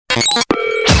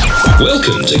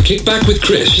Welcome to Kickback with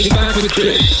Chris. Kickback with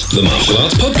Chris, the martial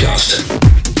arts podcast.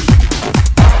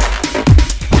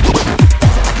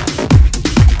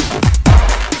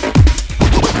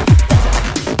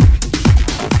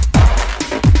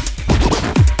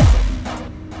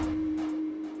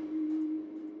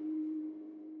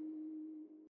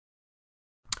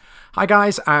 Hi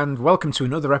guys, and welcome to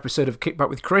another episode of Kickback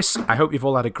with Chris. I hope you've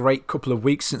all had a great couple of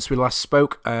weeks since we last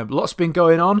spoke. Lots been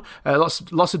going on,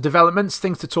 lots of developments,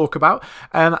 things to talk about.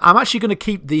 I'm actually going to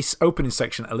keep this opening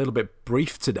section a little bit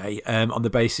brief today, on the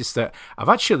basis that I've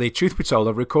actually, truth be told,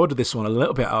 I've recorded this one a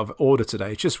little bit out of order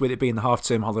today, just with it being the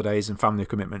half-term holidays and family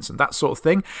commitments and that sort of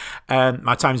thing.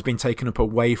 My time's been taken up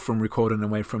away from recording,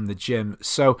 away from the gym.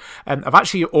 So I've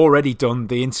actually already done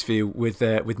the interview with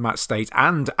Matt State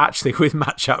and actually with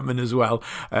Matt Chapman as well.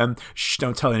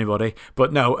 Don't tell anybody,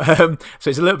 but no. So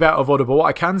it's a little bit out of order, but what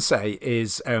I can say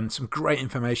is some great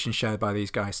information shared by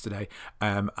these guys today,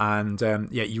 you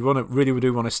really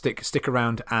do want to stick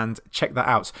around and check that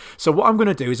out. So what I'm going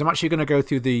to do is I'm actually going to go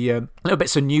through the little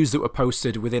bits of news that were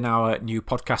posted within our new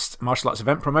podcast martial arts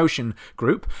event promotion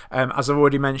group. As I've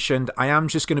already mentioned, I am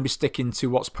just going to be sticking to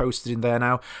what's posted in there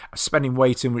now. I'm spending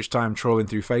way too much time trawling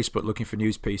through Facebook looking for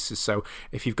news pieces, so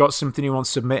if you've got something you want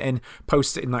submitting,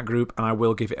 post it in that group and I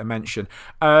will give it a mention.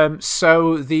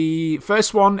 So the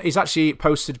first one is actually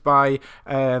posted by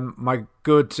my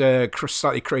good,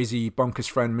 slightly crazy, bonkers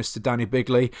friend, Mr. Danny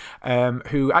Bigley,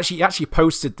 who actually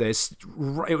posted this.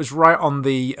 It was right on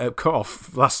the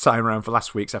cut-off last time around for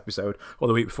last week's episode, or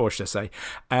the week before, should I say.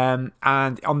 And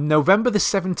on November the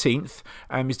 17th,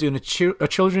 he's doing a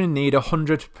Children in Need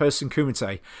 100-person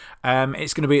kumite.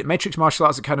 It's going to be at Matrix Martial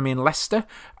Arts Academy in Leicester.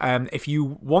 If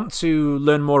you want to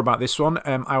learn more about this one,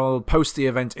 I will post the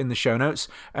event in the show notes.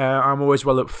 I'm always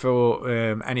well up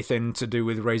for anything to do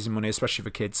with raising money, especially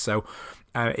for kids. So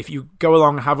if you go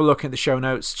along, have a look at the show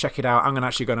notes, check it out. I'm going to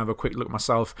actually go and have a quick look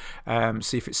myself,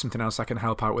 see if it's something else I can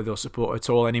help out with or support at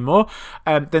all anymore.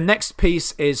 The next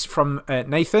piece is from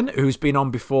Nathan, who's been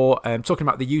on before, talking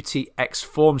about the UTX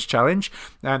Forms Challenge.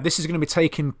 This is going to be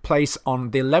taking place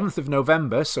on the 11th of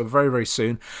November, so very, very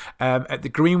soon, at the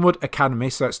Greenwood Academy.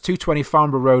 So that's 220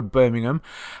 Farnborough Road, Birmingham.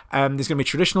 There's going to be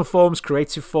traditional forms,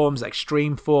 creative forms,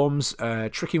 extreme forms,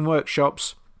 tricking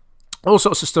workshops, all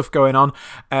sorts of stuff going on.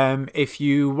 If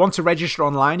you want to register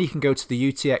online, you can go to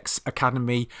the UTX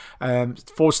Academy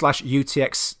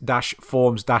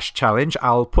 /UTX-Forms-Challenge.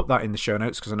 I'll put that in the show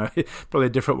notes because I know it's probably a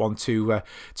different one to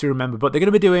remember. But they're going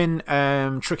to be doing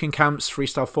tricking camps,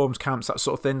 freestyle forms camps, that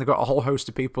sort of thing. They've got a whole host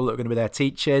of people that are going to be there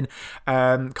teaching.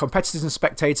 Competitors and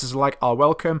spectators alike are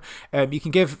welcome. You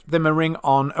can give them a ring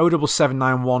on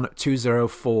 07791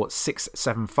 204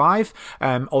 675.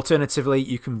 Alternatively,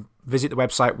 you can visit the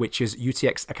website, which is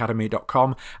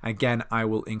utxacademy.com. Again, I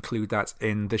will include that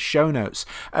in the show notes.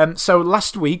 So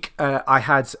last week, I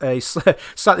had a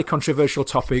slightly controversial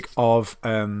topic of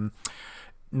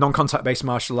non-contact based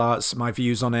martial arts, my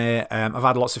views on it. I've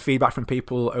had lots of feedback from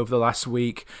people over the last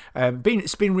week.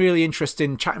 It's been really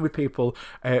interesting chatting with people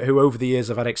who over the years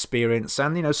have had experience,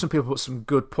 and some people put some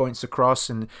good points across,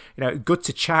 and good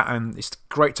to chat, and it's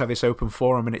great to have this open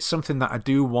forum, and it's something that I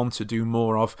do want to do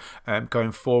more of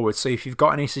going forward. So if you've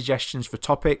got any suggestions for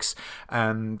topics,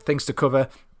 things to cover,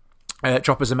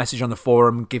 drop us a message on the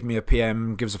forum, give me a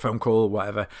PM, give us a phone call,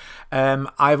 whatever.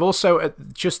 I've also,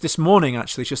 just this morning,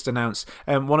 actually, just announced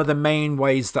one of the main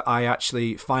ways that I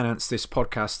actually finance this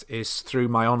podcast is through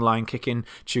my online kicking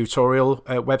tutorial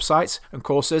websites and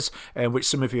courses, which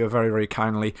some of you have very, very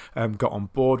kindly got on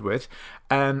board with.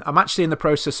 I'm actually in the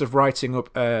process of writing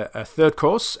up a third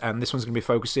course, and this one's going to be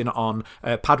focusing on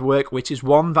pad work, which is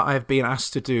one that I've been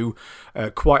asked to do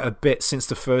quite a bit since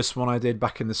the first one I did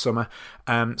back in the summer.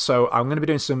 So I'm going to be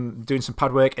doing some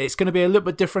pad work. It's going to be a little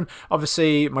bit different.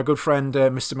 Obviously, my good friend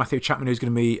Mr. Matthew Chapman, who's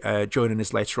going to be joining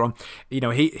us later on,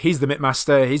 he's the Mitt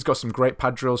Master. He's got some great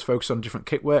pad drills focused on different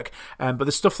kick work. But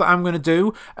the stuff that I'm going to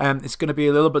do, it's going to be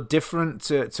a little bit different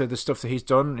to the stuff that he's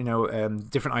done.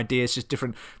 Different ideas, just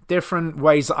different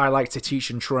ways that I like to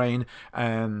teach and train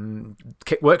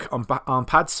kick work on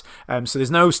pads. So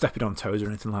there's no stepping on toes or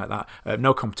anything like that.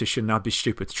 No competition. I'd be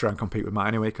stupid to try and compete with Matt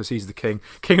anyway, because he's the king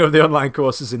of the online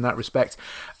courses in that respect.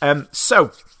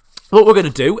 So what we're going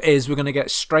to do is we're going to get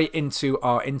straight into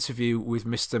our interview with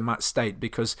Mr. Matt State,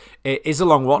 because it is a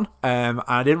long one.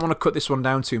 I didn't want to cut this one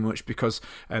down too much because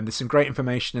there's some great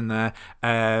information in there,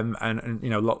 and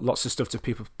lots of stuff to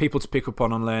people to pick up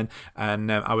on and learn.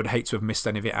 And I would hate to have missed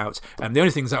any of it out. The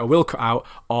only things that I will cut out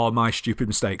are my stupid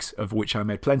mistakes, of which I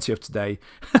made plenty of today,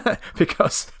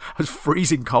 because I was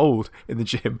freezing cold in the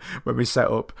gym when we set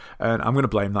up, and I'm going to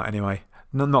blame that anyway.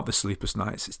 No, not the sleepless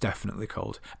nights. It's definitely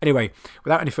cold. Anyway,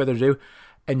 without any further ado,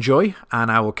 enjoy,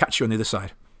 and I will catch you on the other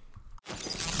side.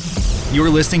 You're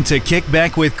listening to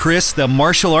Kickback with Chris, the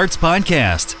martial arts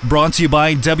podcast, brought to you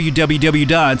by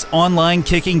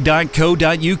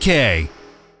www.onlinekicking.co.uk.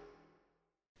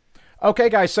 Okay,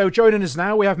 guys, so joining us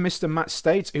now, we have Mr. Matt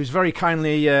State, who's very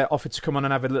kindly offered to come on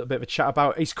and have a little bit of a chat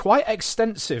about his quite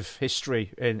extensive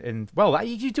history well,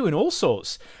 you're doing all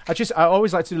sorts. I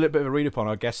always like to do a little bit of a read up on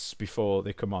our guests before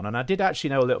they come on, and I did actually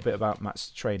know a little bit about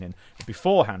Matt's training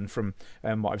beforehand from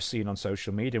what I've seen on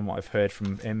social media and what I've heard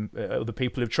from him, other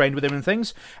people who've trained with him and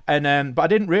things, and but I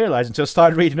didn't realise until I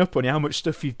started reading up on you how much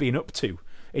stuff you've been up to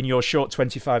in your short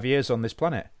 25 years on this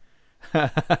planet.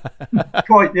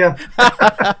 Quite, yeah.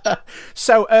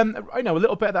 So, I know a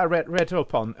little bit that I read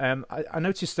up on. I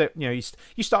noticed that you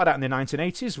started out in the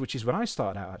 1980s, which is when I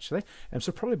started out actually,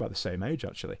 so probably about the same age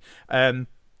actually. And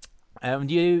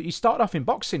you started off in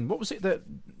boxing. What was it that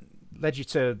led you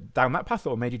to down that path,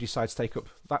 or made you decide to take up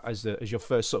that as your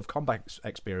first sort of combat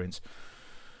experience?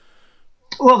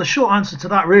 Well, the short answer to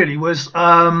that really was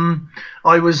I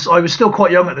was still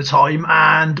quite young at the time,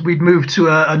 and we'd moved to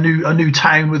a new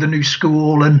town with a new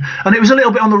school, and it was a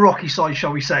little bit on the rocky side,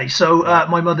 shall we say. So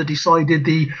my mother decided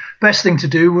the best thing to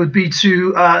do would be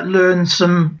to learn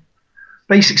some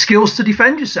basic skills to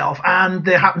defend yourself, and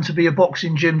there happened to be a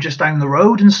boxing gym just down the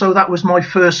road, and so that was my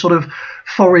first sort of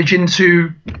forage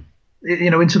into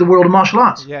the world of martial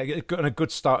arts. Yeah, and a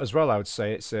good start as well, I would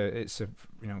say. It's a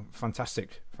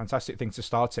fantastic thing to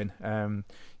start in.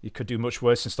 You could do much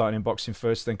worse than starting in boxing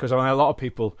first thing, because a lot of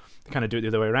people kind of do it the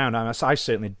other way around. I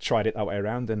certainly tried it that way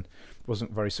around and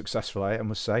wasn't very successful at it, I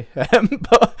must say.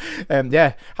 But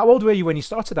yeah, how old were you when you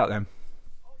started that then?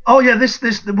 Oh yeah,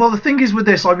 well, the thing is with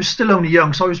this, I was still only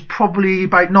young, so I was probably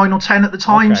about 9 or 10 at the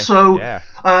time. Okay. So yeah.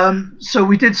 So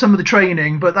we did some of the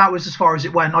training, but that was as far as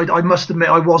it went. I must admit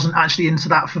I wasn't actually into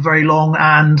that for very long,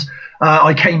 and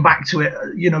I came back to it,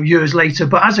 years later.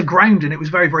 But as a grounding, it was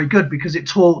very, very good, because it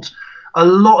taught a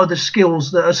lot of the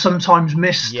skills that are sometimes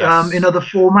missed in other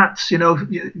formats.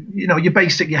 Your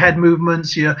basic, your head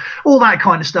movements, all that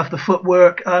kind of stuff, the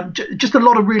footwork, just a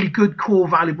lot of really good core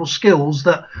valuable skills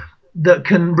that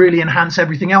can really enhance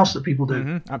everything else that people do.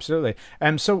 Mm-hmm, absolutely.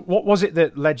 So what was it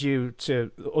that led you to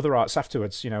other arts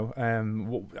afterwards?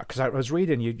 Because I was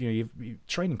reading you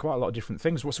trained in quite a lot of different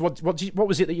things. So what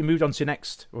was it that you moved on to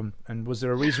next? And was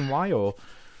there a reason why, or?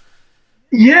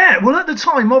 Yeah, well, at the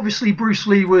time, obviously Bruce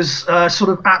Lee was sort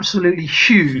of absolutely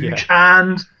huge,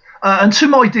 and to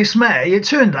my dismay, it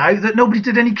turned out that nobody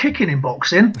did any kicking in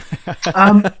boxing.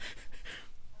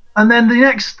 And then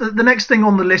the next thing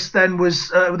on the list then was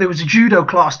there was a judo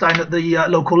class down at the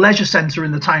local leisure centre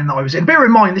in the town that I was in. Bear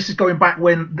in mind, this is going back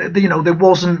when there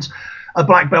wasn't a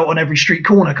black belt on every street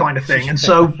corner kind of thing, and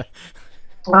so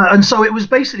it was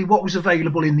basically what was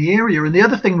available in the area. And the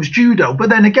other thing was judo, but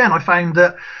then again I found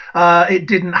that it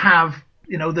didn't have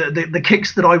the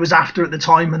kicks that I was after at the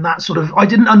time, and that sort of, I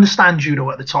didn't understand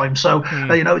judo at the time, so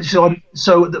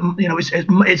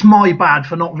it's my bad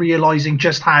for not realizing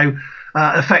just how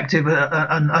effective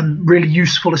and really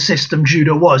useful a system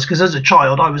judo was, because as a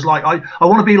child I was like, I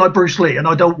want to be like Bruce Lee, and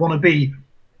I don't want to be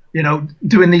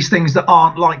doing these things that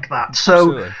aren't like that.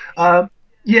 So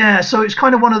so it's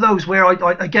kind of one of those where I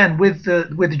again with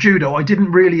the judo, I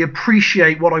didn't really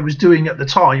appreciate what I was doing at the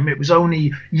time. It was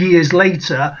only years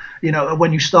later,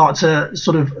 when you start to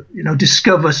sort of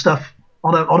discover stuff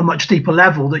on a much deeper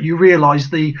level, that you realise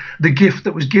the gift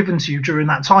that was given to you during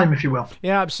that time, if you will.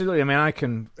 Yeah, absolutely. I mean, I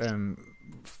can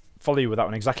follow you with that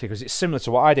one exactly, because it's similar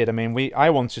to what I did. I mean, I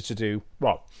wanted to do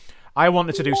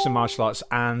some martial arts,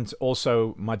 and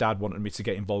also my dad wanted me to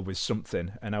get involved with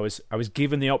something, and I was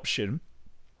given the option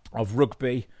of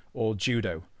rugby or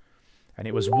judo. And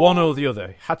it was one or the other.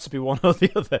 It had to be one or the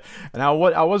other. And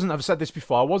I've said this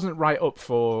before, I wasn't right up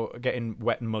for getting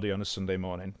wet and muddy on a Sunday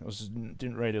morning.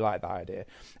 Didn't really like that idea.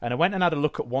 And I went and had a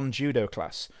look at one judo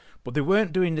class, but they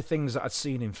weren't doing the things that I'd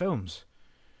seen in films.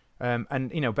 And,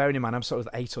 bearing in mind, I'm sort of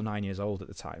 8 or 9 years old at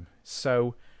the time.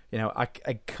 So, I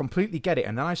completely get it.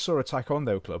 And then I saw a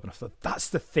taekwondo club, and I thought, that's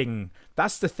the thing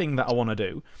that I want to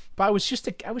do. But I was just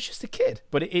a kid.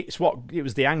 But it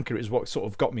was the anchor. It was what sort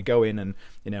of got me going, and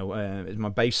it's my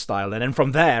base style. And then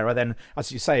from there,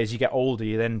 as you say, as you get older,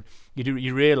 you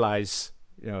realise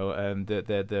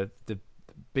the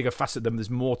bigger facet. There's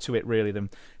more to it really than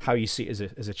how you see it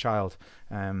as a child.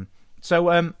 Obviously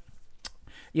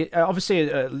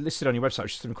listed on your website,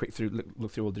 just having a quick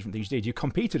look through all the different things you did. You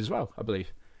competed as well, I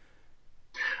believe.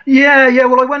 Yeah, yeah.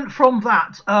 Well, I went from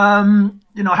that.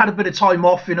 I had a bit of time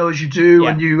off, as you do,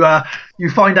 and you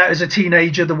find out as a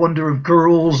teenager the wonder of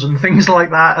girls and things like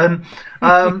that, and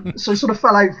so I sort of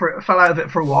fell out of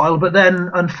it for a while. But then,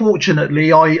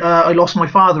 unfortunately, I lost my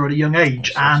father at a young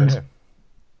age, and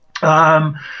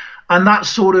that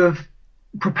sort of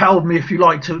propelled me, if you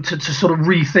like, to sort of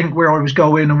rethink where I was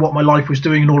going and what my life was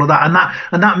doing and all of that,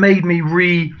 and that made me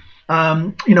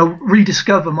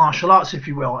rediscover martial arts, if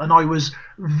you will. And I was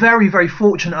very, very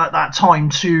fortunate at that time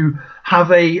to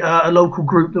have a local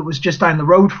group that was just down the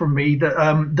road from me that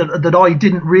I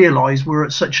didn't realize were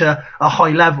at such a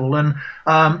high level. And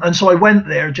so I went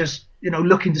there just,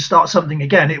 looking to start something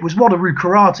again. It was Wateroo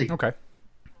Karate. Okay.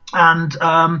 And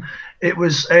it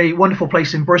was a wonderful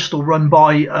place in Bristol run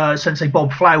by Sensei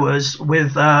Bob Flowers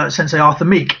with Sensei Arthur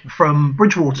Meek from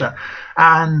Bridgewater.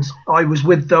 And I was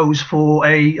with those for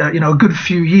a good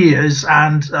few years,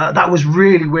 and that was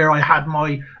really where I had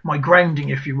my grounding,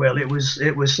 if you will. It was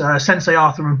Sensei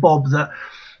Arthur and Bob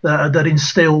that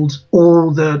instilled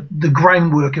all the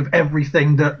groundwork of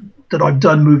everything that I've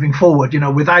done moving forward.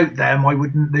 Without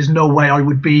them, there's no way I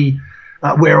would be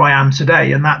where I am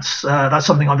today, and that's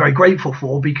something I'm very grateful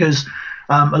for, because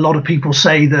a lot of people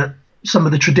say that some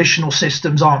of the traditional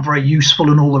systems aren't very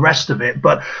useful and all the rest of it.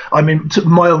 But I mean,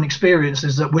 my own experience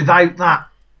is that without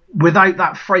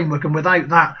that framework and without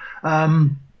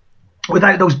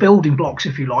those building blocks,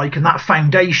 if you like, and that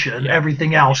foundation,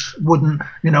 everything else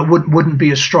wouldn't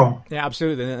be as strong. Yeah,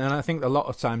 absolutely. And I think a lot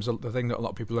of times the thing that a lot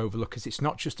of people overlook is it's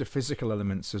not just the physical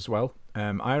elements as well.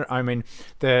 I mean,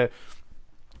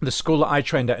 the school that I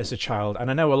trained at as a child, and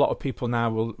I know a lot of people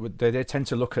now they tend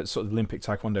to look at sort of Olympic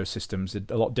Taekwondo systems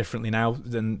a lot differently now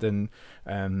than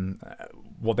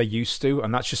what they used to,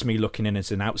 and that's just me looking in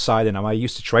as an outsider now. I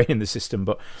used to train in the system,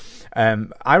 but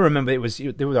I remember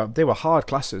they were hard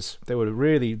classes. They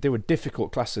were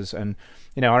difficult classes, and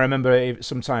I remember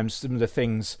sometimes some of the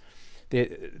things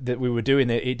that we were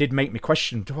doing. It did make me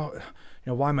question,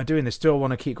 why am I doing this? Do I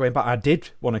want to keep going back? I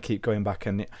did want to keep going back,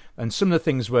 and some of the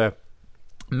things were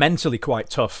mentally quite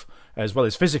tough as well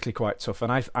as physically quite tough,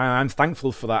 and I'm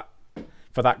thankful for that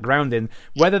grounding.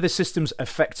 Whether the system's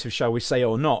effective, shall we say,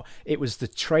 or not, it was the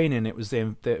training, it was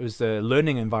the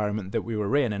learning environment that we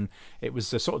were in, and it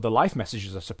was the sort of the life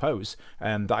messages, I suppose,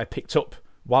 that I picked up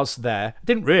whilst there. I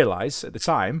didn't realise at the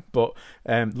time, but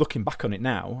looking back on it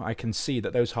now, I can see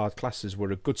that those hard classes were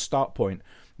a good start point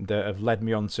that have led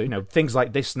me on to things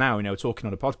like this now, talking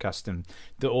on a podcast, and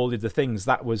all of the things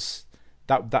that was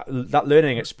that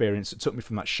learning experience that took me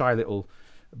from that shy little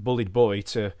bullied boy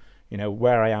to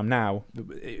where I am now.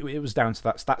 It was down to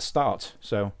that start.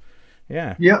 So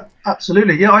yeah,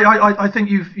 absolutely. I think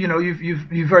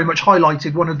you've very much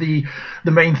highlighted one of the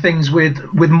main things with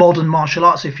modern martial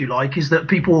arts, if you like, is that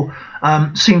people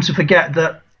seem to forget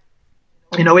that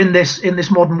in this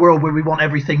modern world where we want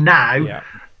everything now.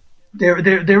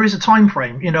 There is a time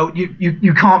frame.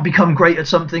 You can't become great at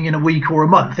something in a week or a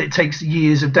month. It takes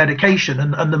years of dedication,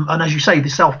 and as you say, the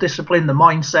self-discipline, the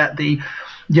mindset, the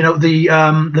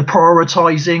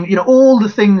prioritizing, all the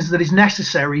things that is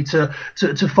necessary to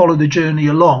follow the journey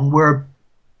along. Where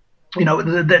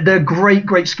they're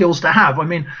great skills to have. I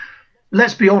mean,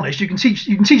 let's be honest. You can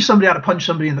teach somebody how to punch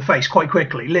somebody in the face quite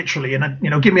quickly, literally. And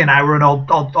give me an hour, and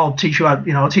I'll teach you how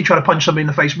to punch somebody in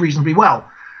the face reasonably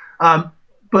well.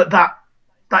 But that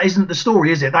isn't the story,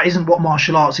 is it? That isn't what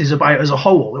martial arts is about as a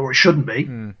whole, or it shouldn't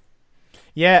be.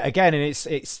 Yeah, again, and it's.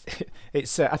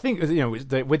 I think with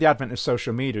the advent of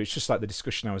social media, it's just like the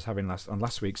discussion I was having on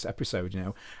last week's episode.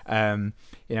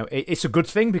 It's a good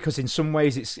thing, because in some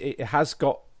ways it's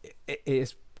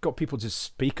got people to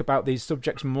speak about these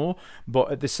subjects more,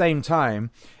 but at the same time,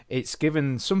 it's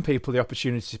given some people the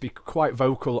opportunity to be quite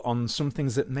vocal on some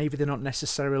things that maybe they're not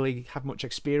necessarily have much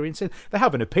experience in. They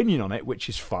have an opinion on it, which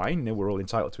is fine. We're all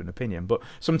entitled to an opinion, but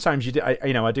sometimes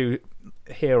I do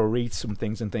hear or read some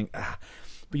things and think,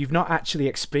 but you've not actually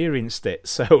experienced it,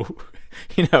 so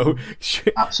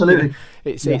absolutely,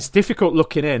 it's difficult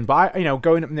looking in. But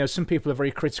going up, some people are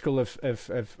very critical of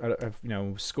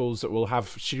schools that will have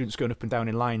students going up and down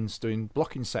in lines doing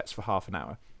blocking sets for half an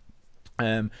hour.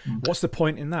 What's the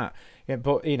point in that?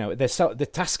 But the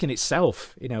task in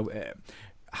itself,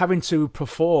 having to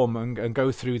perform and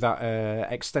go through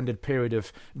that extended period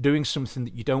of doing something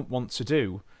that you don't want to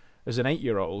do as an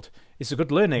 8-year-old, it's a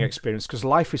good learning experience, because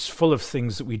life is full of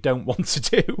things that we don't want to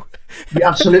do. Yeah,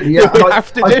 absolutely. Yeah, we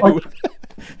have to do.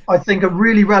 I think a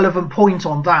really relevant point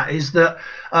on that is that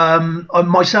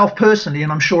myself personally,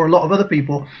 and I'm sure a lot of other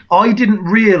people, I didn't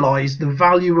realise the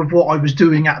value of what I was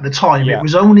doing at the time. Yeah. It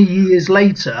was only years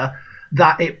later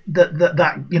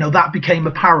that became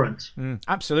apparent.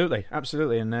 Absolutely,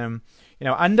 and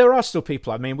and there are still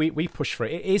people. I mean, we push for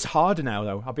it. It is harder now,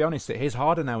 though. I'll be honest, it is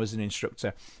harder now as an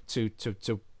instructor to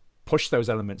push those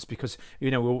elements, because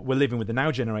we're living with the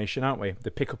now generation, aren't we?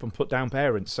 The pick up and put down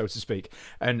parents, so to speak,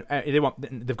 and they've got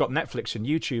Netflix and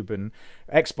YouTube and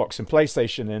Xbox and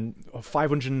PlayStation and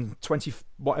 520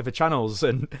 whatever channels,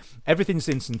 and everything's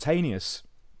instantaneous.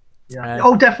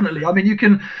 Yeah. Definitely. I mean, you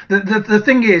can. The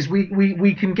thing is,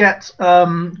 we can get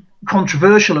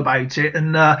controversial about it,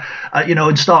 and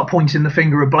and start pointing the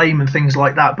finger of blame and things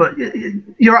like that. But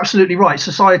you're absolutely right.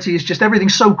 Society is just,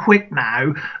 everything's so quick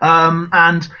now.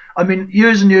 And I mean,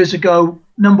 years and years ago,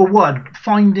 number one,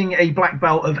 finding a black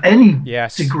belt of any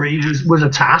degree was a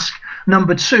task.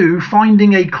 Number two,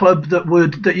 finding a club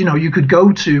that you could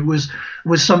go to was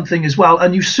something as well.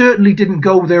 And you certainly didn't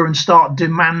go there and start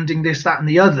demanding this, that, and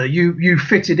the other. You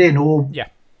fitted in or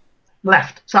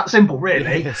left. It's that simple,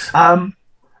 really. Yes.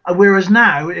 Whereas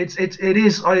now it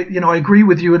is. I agree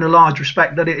with you in a large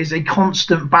respect that it is a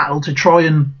constant battle to try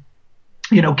and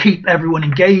keep everyone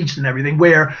engaged and everything,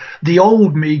 where the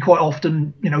old me quite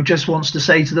often just wants to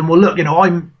say to them, well, look,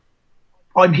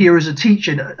 I'm here as a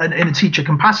teacher and in a teacher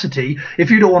capacity.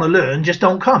 If you don't want to learn, just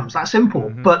don't come. It's that simple.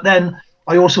 Mm-hmm. But then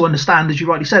I also understand, as you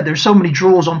rightly said, there's so many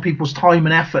draws on people's time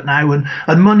and effort now, and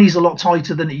money's a lot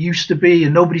tighter than it used to be,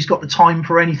 and nobody's got the time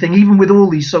for anything, even with all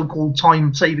these so-called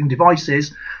time-saving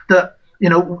devices, that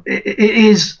it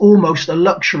is almost a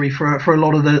luxury for a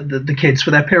lot of the kids,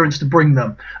 for their parents to bring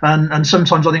them, and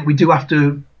sometimes I think we do have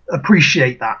to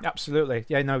appreciate that. Absolutely.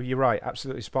 Yeah, no, you're right.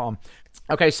 Absolutely spot on.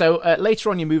 Okay, so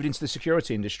later on you moved into the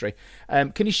security industry.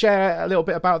 Can you share a little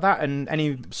bit about that and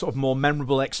any sort of more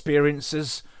memorable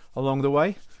experiences along the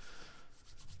way?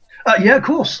 Yeah, of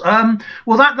course.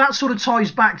 Well, that sort of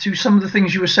ties back to some of the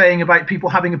things you were saying about people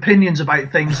having opinions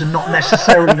about things and not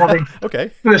necessarily having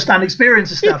first-hand experience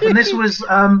and stuff. And this was,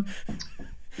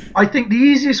 I think the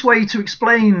easiest way to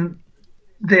explain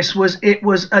this was, it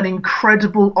was an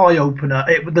incredible eye-opener.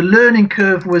 The learning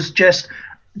curve was just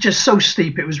so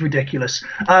steep, it was ridiculous.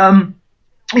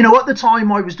 At the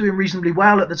time I was doing reasonably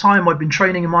well. At the time I'd been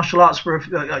training in martial arts for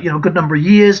a good number of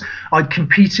years. I'd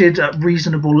competed at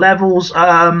reasonable levels,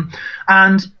 and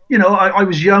I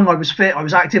was young, I was fit, I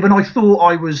was active, and I thought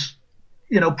I was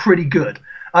pretty good.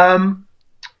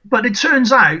 But it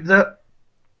turns out that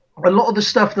a lot of the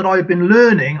stuff that I've been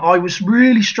learning, I was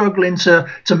really struggling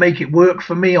to make it work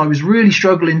for me. I was really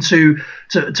struggling to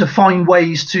find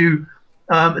ways to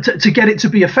get it to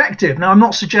be effective. Now, I'm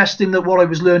not suggesting that what I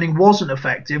was learning wasn't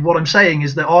effective. What I'm saying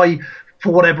is that I,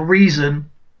 for whatever reason,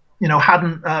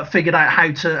 hadn't figured out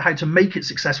how to make it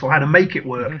successful, how to make it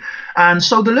work. Mm-hmm. And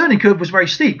so the learning curve was very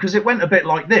steep, because it went a bit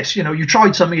like this. You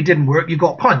tried something, it didn't work, you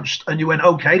got punched, and you went,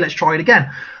 okay, let's try it again.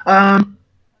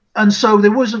 And so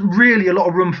there wasn't really a lot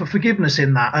of room for forgiveness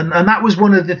in that. And that was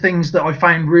one of the things that I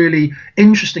found really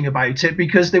interesting about it,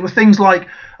 because there were things like,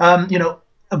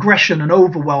 aggression and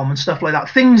overwhelm and stuff like that,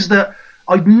 things that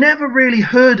I'd never really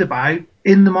heard about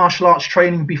in the martial arts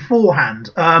training beforehand.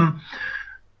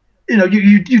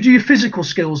 You do your physical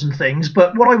skills and things,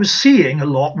 but what I was seeing a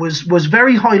lot was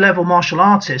very high level martial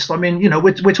artists. I mean,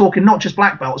 we're talking not just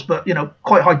black belts, but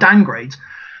quite high downgrades,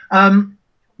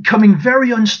 coming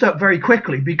very unstuck very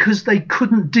quickly, because they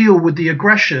couldn't deal with the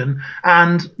aggression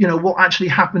and what actually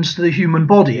happens to the human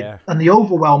body and the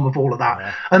overwhelm of all of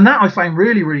that. And that I found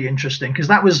really, really interesting, because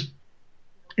that was,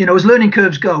 as learning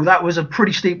curves go, that was a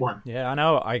pretty steep one. Yeah, I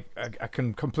know. I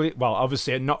can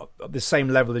obviously not at the same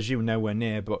level as you, nowhere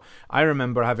near, but I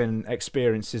remember having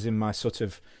experiences in my sort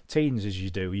of teens, as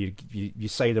you do. You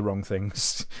say the wrong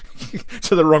things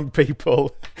to the wrong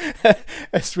people,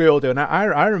 as we all do. And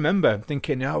I remember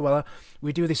thinking,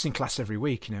 we do this in class every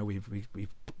week.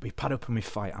 We pad up and we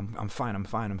fight. I'm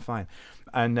fine.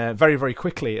 And very, very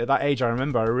quickly at that age, I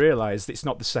remember I realised it's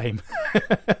not the same.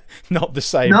 Not the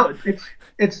same. No,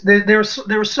 there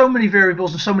are so many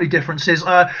variables and so many differences.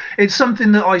 It's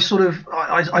something that I sort of,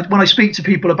 when I speak to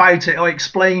people about it, I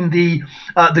explain the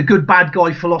good bad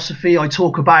guy philosophy. I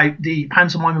talk about the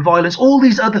pantomime of violence, all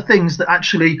these other things that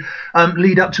actually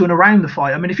lead up to and around the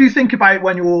fight. I mean, if you think about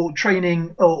when you're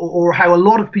training, or how a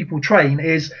lot of people train,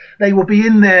 is they will be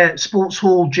in their sports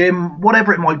hall, gym,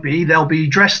 whatever it might be. They'll be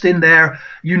dressed in their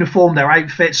uniform, their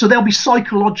outfit, so they'll be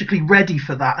psychologically ready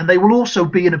for that, and they will also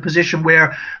be in a position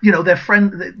where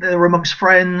they're amongst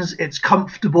friends, it's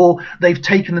comfortable, they've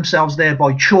taken themselves there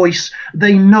by choice,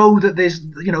 they know that there's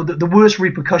the worst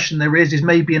repercussion there is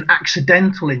maybe an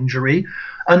accidental injury.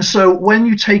 And so when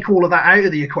you take all of that out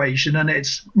of the equation, and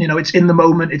it's in the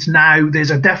moment, it's now,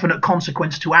 there's a definite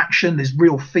consequence to action, there's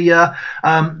real fear,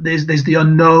 there's the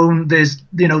unknown, there's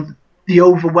the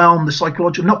overwhelm, the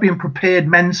psychological, not being prepared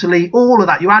mentally, all of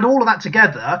that. You add all of that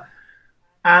together,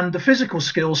 and the physical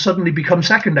skills suddenly become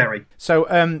secondary. So,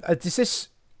 does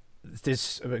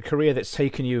this a career that's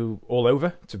taken you all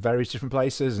over to various different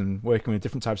places and working with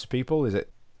different types of people? Is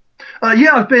it?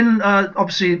 Yeah, I've been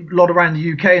obviously a lot around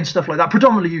the UK and stuff like that,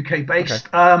 predominantly UK based.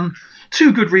 Okay.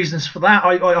 Two good reasons for that.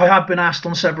 I have been asked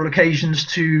on several occasions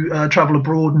to travel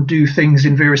abroad and do things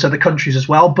in various other countries as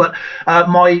well. But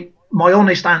my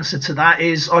honest answer to that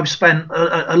is I've spent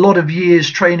a lot of years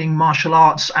training martial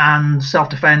arts and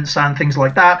self-defense and things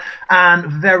like that,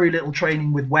 and very little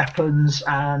training with weapons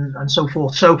and so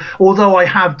forth. So although I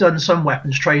have done some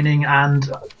weapons training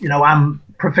and, I'm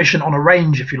proficient on a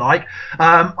range, if you like,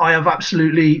 I have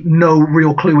absolutely no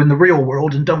real clue in the real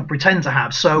world and don't pretend to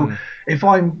have. So if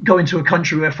I'm going to a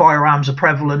country where firearms are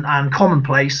prevalent and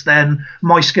commonplace, then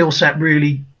my skill set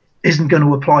really isn't going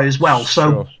to apply as well.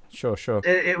 So Sure.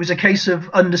 It was a case of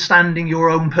understanding your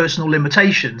own personal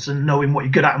limitations and knowing what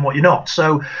you're good at and what you're not.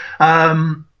 So,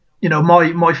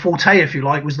 my forte, if you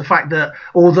like, was the fact that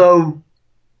although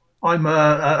I'm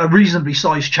a reasonably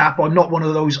sized chap, I'm not one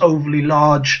of those overly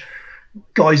large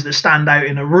guys that stand out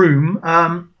in a room.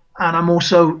 And I'm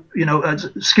also,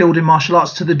 skilled in martial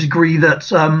arts to the degree that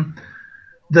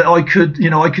that I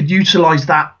could utilize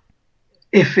that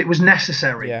if it was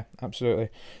necessary. Yeah, absolutely.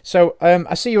 So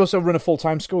I see you also run a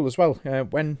full-time school as well.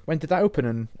 When did that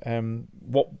open, and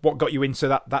what got you into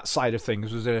that side of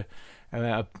things? Was there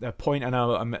a point? I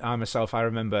know I myself, I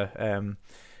remember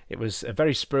it was a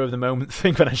very spur of the moment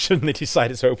thing when I suddenly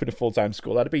decided to open a full-time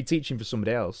school. I'd been teaching for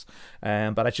somebody else,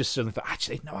 but I just suddenly thought,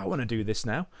 actually, no, I want to do this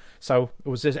now. So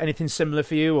was there anything similar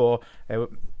for you, or could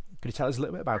you tell us a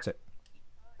little bit about it?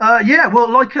 Yeah, well,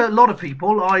 like a lot of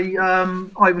people,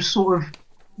 I was sort of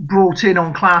brought in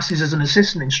on classes as an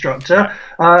assistant instructor,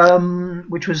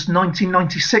 which was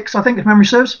 1996, I think, if memory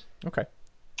serves. Okay.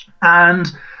 And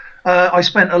I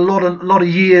spent a lot of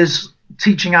years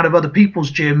teaching out of other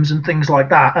people's gyms and things like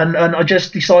that. And I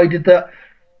just decided that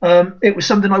it was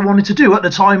something I wanted to do. At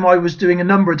the time, I was doing a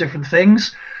number of different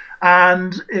things,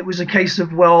 and it was a case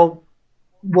of, well,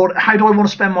 how do I want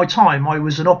to spend my time? I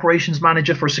was an operations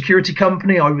manager for a security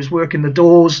company. I was working the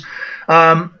doors,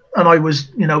 and I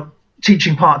was,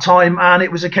 teaching part-time, and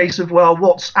it was a case of, well,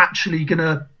 what's actually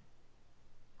gonna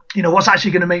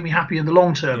make me happy in the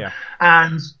long term? Yeah.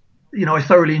 And I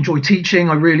thoroughly enjoy teaching.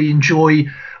 I really enjoy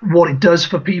what it does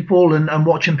for people and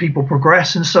watching people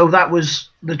progress, and so that was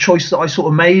the choice that I sort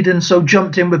of made, and so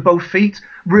jumped in with both feet,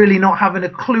 really not having a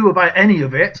clue about any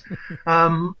of it.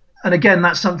 And again,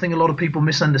 that's something a lot of people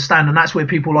misunderstand, and that's where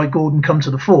people like Gordon come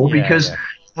to the fore, because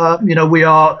we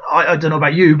are, I don't know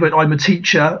about you, but I'm a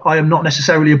teacher. I am not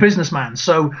necessarily a businessman.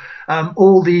 So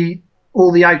all the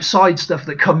outside stuff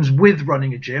that comes with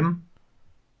running a gym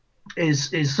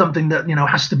is something that,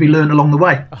 has to be learned along the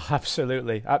way. Oh,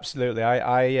 absolutely.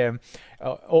 I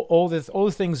all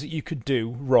the things that you could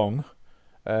do wrong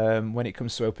when it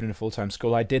comes to opening a full-time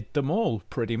school, I did them all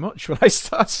pretty much when I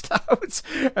started out.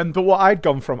 But what I'd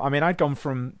gone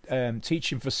from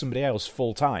teaching for somebody else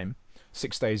full-time,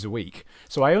 6 days a week.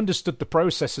 So I understood the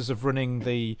processes of running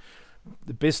the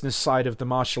business side of the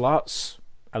martial arts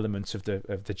element of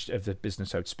the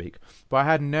business, so to speak. But I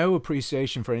had no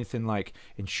appreciation for anything like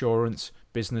insurance,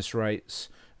 business rates,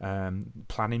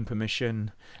 planning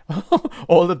permission,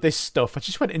 all of this stuff. I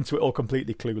just went into it all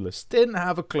completely clueless. Didn't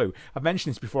have a clue. I've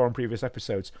mentioned this before on previous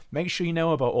episodes. Make sure you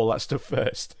know about all that stuff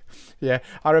first. Yeah,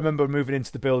 I remember moving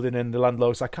into the building and the landlord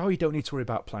was like, "Oh, you don't need to worry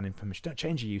about planning permission. Don't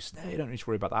change your use. No, you don't need to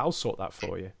worry about that. I'll sort that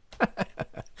for you."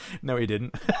 No, he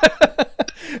didn't.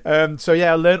 So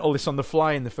yeah, I learned all this on the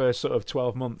fly in the first sort of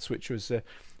 12 months, which was a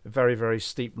very, very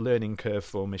steep learning curve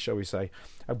for me, shall we say.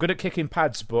 I'm good at kicking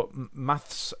pads, but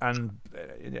maths and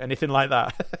anything like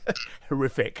that,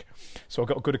 horrific. So I've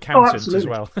got a good accountant as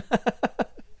well.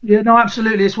 Yeah, no,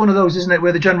 absolutely. It's one of those, isn't it,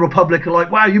 where the general public are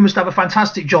like, "Wow, you must have a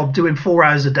fantastic job doing 4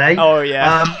 hours a day." Oh,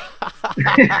 yeah.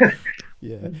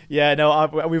 Yeah. No,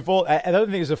 we've all. I don't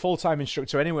think there's a full-time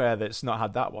instructor anywhere that's not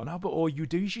had that one. Oh, but all you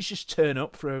do is you just turn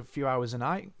up for a few hours a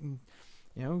night and,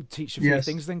 teach a few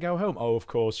things, then go home. Oh, of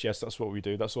course, yes, that's what we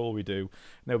do. That's all we do.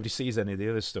 Nobody sees any of the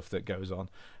other stuff that goes on.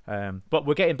 But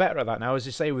we're getting better at that now, as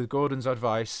you say, with Gordon's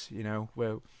advice.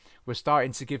 We're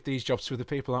starting to give these jobs to other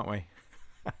people, aren't we?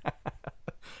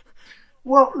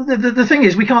 Well, the thing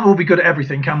is, we can't all be good at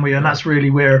everything, can we? And that's really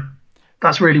where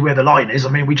the line is. I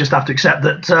mean, we just have to accept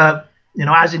that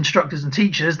as instructors and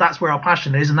teachers, that's where our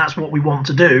passion is, and that's what we want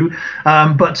to do.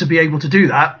 But to be able to do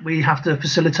that, we have to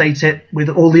facilitate it with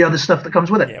all the other stuff that comes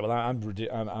with it. Yeah, well,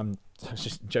 I'm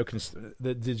just joking.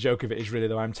 The joke of it is really,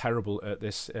 though, I'm terrible at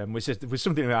this. Which is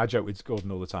something that I joke with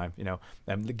Gordon all the time.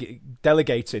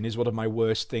 Delegating is one of my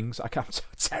worst things. I'm so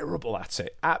terrible at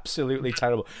it, absolutely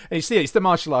terrible. And you see, it's the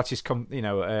martial artist,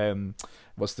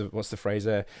 what's the phrase?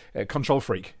 Control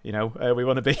freak. We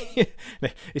want to be.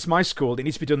 It's my school. It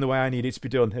needs to be done the way I need it to be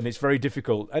done, and it's very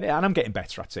difficult. And I'm getting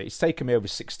better at it. It's taken me over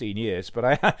 16 years, but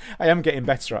I am getting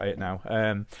better at it now.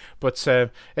 But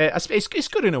it's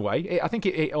good in a way. I think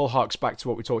it all harks back to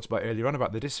what we talked about earlier on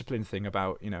about the discipline thing,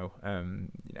 about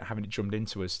having it drummed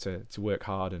into us to work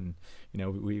hard, and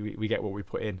we get what we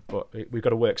put in, but we've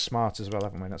got to work smart as well,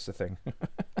 haven't we? That's the thing.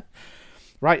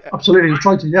 Right. Absolutely, we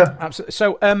try to, yeah. Absolutely.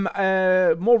 So,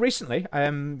 more recently,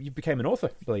 you became an author,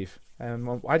 I believe.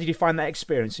 How did you find that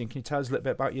experience? And can you tell us a little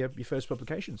bit about your first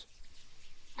publications?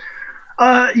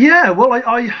 Yeah, well,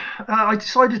 I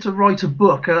decided to write a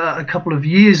book a couple of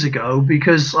years ago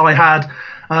because I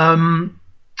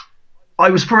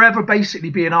was forever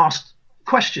basically being asked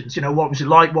questions. What was it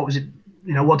like? What was it?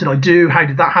 What did I do? How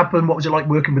did that happen? What was it like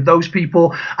working with those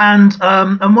people? And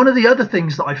one of the other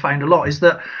things that I found a lot is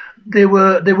that there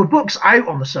were books out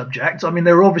on the subject. I mean,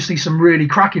 there were obviously some really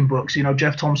cracking books,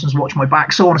 Jeff Thompson's Watch My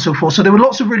Back, so on and so forth. So there were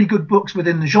lots of really good books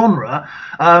within the genre,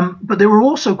 but there were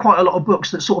also quite a lot of books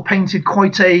that sort of painted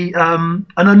quite an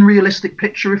unrealistic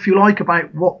picture, if you like,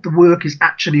 about what the work is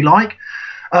actually like.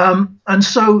 And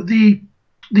so the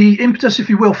impetus, if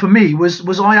you will, for me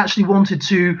was I actually wanted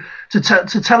to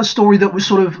tell a story that was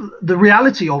sort of the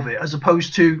reality of it, as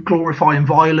opposed to glorifying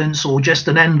violence or just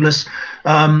an endless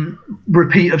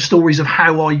repeat of stories of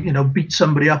how I beat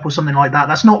somebody up or something like that.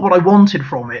 That's not what I wanted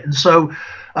from it, and so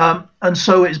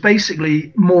it's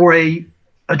basically more a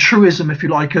truism, if you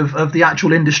like, of the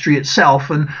actual industry itself,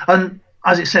 and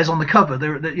as it says on the cover,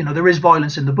 there is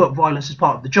violence in the book. Violence is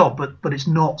part of the job, but it's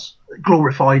not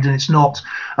glorified, and it's not,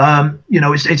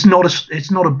 it's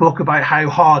not a book about how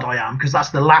hard I am, because that's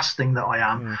the last thing that I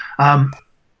am.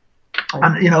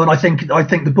 And I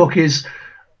think the book is,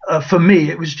 for me,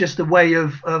 it was just a way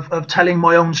of telling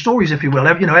my own stories, if you will.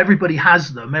 Everybody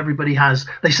has them.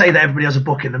 They say that everybody has a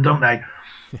book in them, don't they?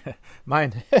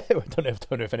 Mine. I don't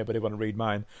know if anybody want to read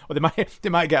mine, or they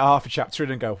might get half a chapter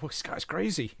in and go, "Oh, this guy's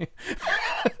crazy,"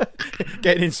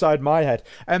 getting inside my head.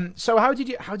 So how did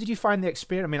you find the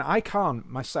experience? I mean, I can't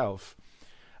myself.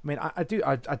 I mean, I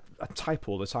type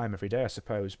all the time, every day, I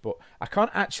suppose, but I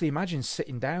can't actually imagine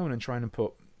sitting down and trying to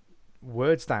put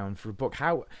words down for a book.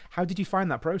 How did you find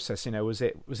that process? Was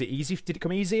it easy? Did it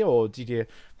come easy, or did you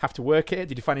have to work it?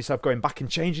 Did you find yourself going back and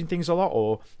changing things a lot,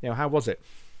 or how was it?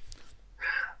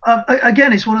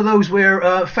 Again, it's one of those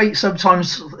where fate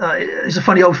sometimes is a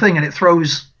funny old thing, and it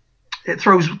throws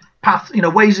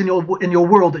ways in your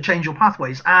world that change your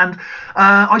pathways. And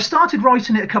I started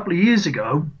writing it a couple of years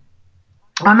ago,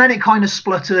 and then it kind of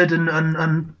spluttered,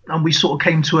 and we sort of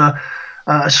came to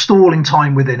a stalling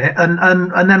time within it,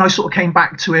 and then I sort of came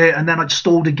back to it, and then I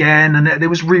stalled again, and there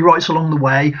was rewrites along the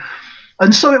way.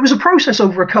 And so it was a process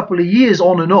over a couple of years,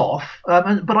 on and off.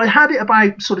 But I had it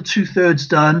about sort of 2/3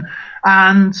 done,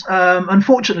 and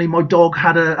unfortunately, my dog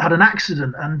had an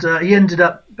accident, and he ended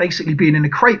up basically being in a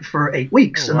crate for 8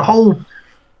 weeks. Oh, wow.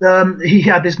 And he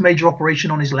had this major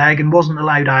operation on his leg and wasn't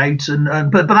allowed out.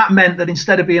 But that meant that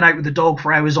instead of being out with the dog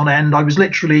for hours on end, I was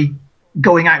literally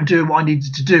going out and doing what I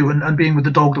needed to do and being with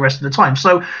the dog the rest of the time.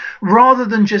 So rather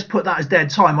than just put that as dead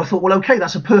time, I thought, well, okay,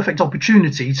 that's a perfect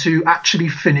opportunity to actually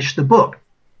finish the book.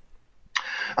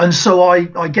 And so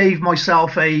I gave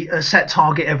myself a set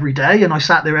target every day, and I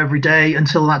sat there every day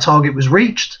until that target was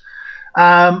reached.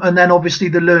 And then obviously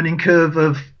the learning curve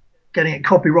of getting it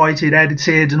copyrighted,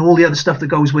 edited, and all the other stuff that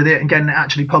goes with it, and getting it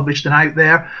actually published and out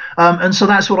there. And so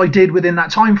that's what I did within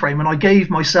that time frame. And I gave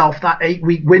myself that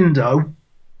 8-week window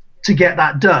to get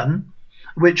that done,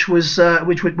 which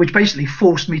basically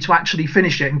forced me to actually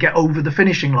finish it and get over the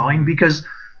finishing line, because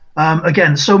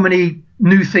again, so many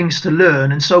new things to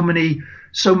learn, and so many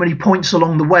points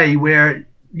along the way where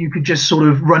you could just sort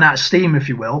of run out of steam, if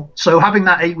you will. So having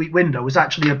that 8-week window was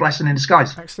actually a blessing in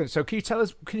disguise. Excellent. So can you tell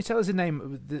us the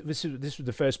name? This was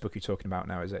the first book you're talking about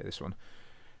now, is it, this one?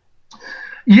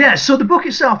 Yeah, so the book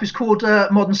itself is called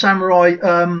Modern Samurai,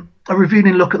 a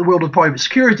revealing look at the world of the private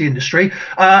security industry.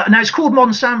 Now, it's called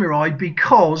Modern Samurai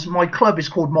because my club is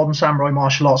called Modern Samurai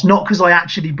Martial Arts, not because I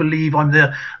actually believe I'm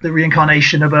the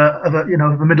reincarnation of a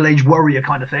middle-aged warrior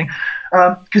kind of thing.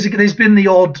 because there's been the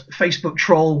odd Facebook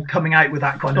troll coming out with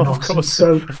that kind of nonsense.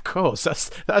 Of course,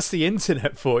 that's the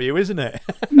internet for you, isn't it?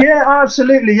 Yeah,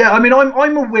 absolutely. Yeah, I mean,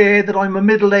 I'm aware that I'm a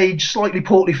middle-aged, slightly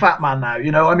portly fat man now.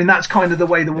 I mean, that's kind of the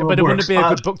way the world works. But it wouldn't be a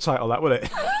good book title, that would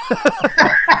it?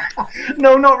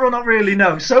 No, not really.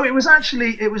 No. So it was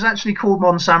actually called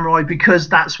Modern Samurai because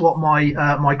that's what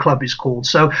my club is called.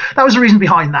 So that was the reason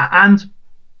behind that.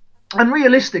 And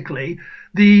realistically,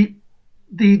 the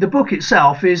book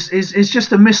itself is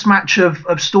just a mismatch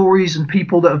of stories and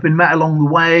people that have been met along the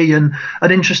way and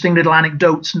interesting little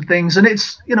anecdotes and things. And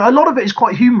it's, a lot of it is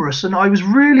quite humorous. And I was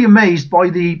really amazed by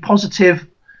the positive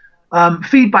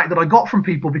feedback that I got from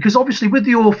people, because obviously with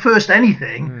your first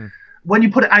anything, when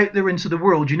you put it out there into the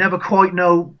world, you never quite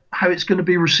know how it's going to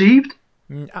be received.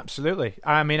 Absolutely.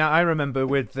 I mean, I remember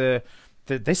with this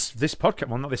podcast,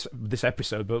 well, not this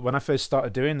episode, but when I first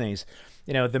started doing these,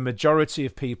 the majority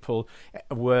of people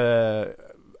were,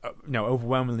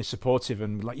 overwhelmingly supportive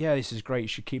and like, yeah, this is great, you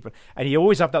should keep it. And you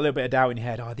always have that little bit of doubt in your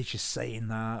head, they're just saying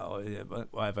that or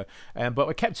whatever. But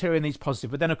I kept hearing these positive.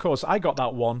 But then, of course, I got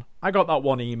that one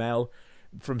email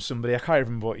from somebody. I can't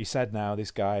remember what he said now.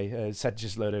 This guy said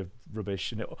just a load of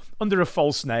rubbish and under a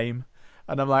false name.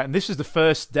 And I'm like, and this is the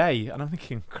first day, and I'm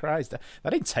thinking, Christ, that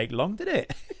didn't take long, did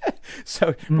it?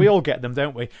 So we all get them,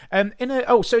 don't we?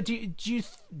 So do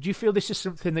you feel this is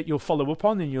something that you'll follow up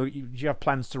on, and do you have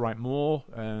plans to write more?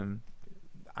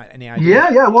 Any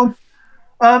ideas? Yeah. Well,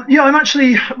 I'm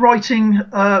actually writing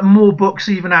more books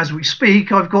even as we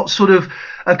speak. I've got sort of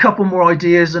a couple more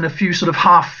ideas and a few sort of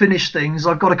half-finished things.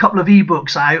 I've got a couple of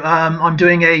ebooks out. I'm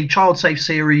doing a child safe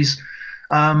series.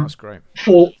 That's great.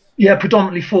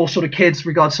 Predominantly for sort of kids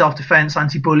regarding self-defense,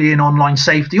 anti-bullying, online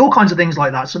safety, all kinds of things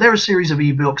like that. So there are a series of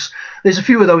ebooks. There's a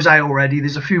few of those out already.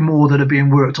 There's a few more that are being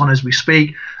worked on as we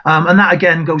speak. And that,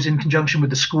 again, goes in conjunction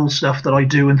with the school stuff that I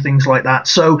do and things like that.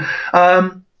 So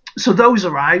those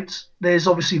are out. There's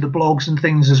obviously the blogs and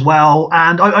things as well.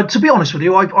 And I, to be honest with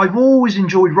you, I've always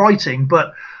enjoyed writing,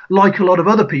 but like a lot of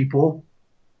other people,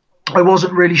 I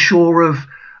wasn't really sure of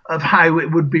how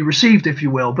it would be received, if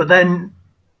you will. But then,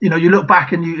 you look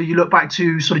back and you look back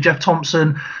to sort of Jeff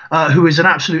Thompson, who is an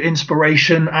absolute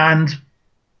inspiration and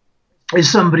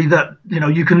is somebody that,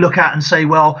 you can look at and say,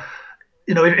 well,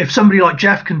 if somebody like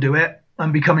Jeff can do it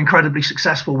and become incredibly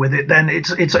successful with it, then it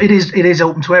is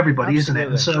open to everybody.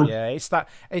 Absolutely. Isn't it? So yeah,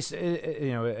 it's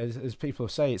as people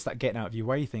say, it's that getting out of your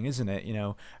way thing, isn't it?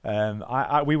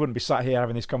 We wouldn't be sat here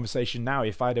having this conversation now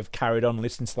if I'd have carried on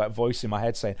listening to that voice in my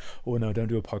head saying, "Oh no, don't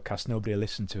do a podcast. Nobody will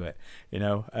listen to it."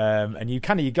 And you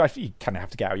kind of have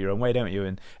to get out your own way, don't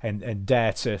you? And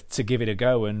dare to give it a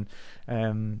go. And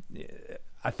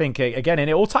I think again, and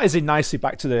it all ties in nicely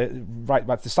back to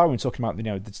the start when we're talking about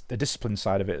the discipline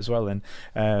side of it as well, and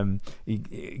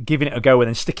giving it a go and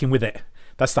then sticking with it.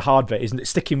 That's the hard bit, isn't it?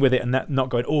 Sticking with it and not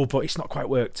going, oh, but it's not quite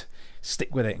worked.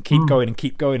 Stick with it and keep going and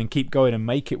keep going and keep going and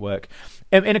make it work.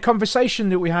 In a conversation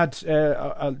that we had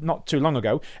not too long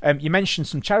ago, you mentioned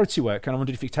some charity work, and I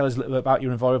wondered if you could tell us a little bit about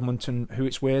your involvement and who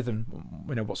it's with, and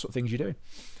what sort of things you're doing.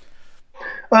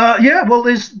 Well,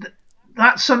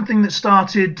 that's something that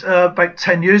started about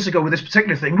 10 years ago with this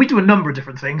particular thing. We do a number of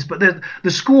different things, but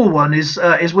the school one is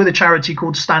with a charity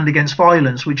called Stand Against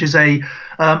Violence, which is a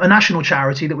national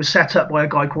charity that was set up by a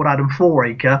guy called Adam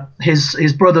Foraker.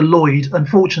 His brother Lloyd,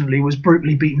 unfortunately, was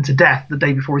brutally beaten to death the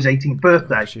day before his 18th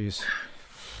birthday. Jeez.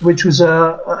 Which was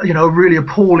a really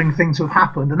appalling thing to have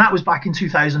happened, and that was back in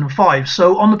 2005.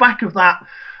 So on the back of that,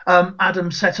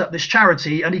 Adam set up this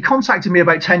charity, and he contacted me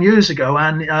about 10 years ago,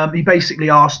 and he basically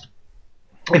asked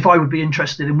if I would be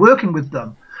interested in working with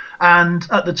them. And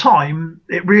at the time,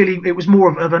 it was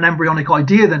more of an embryonic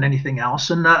idea than anything else.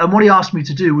 And what he asked me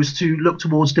to do was to look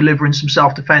towards delivering some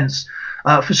self-defense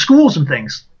for schools and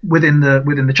things within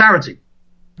the charity.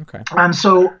 Okay. And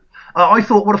so I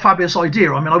thought, what a fabulous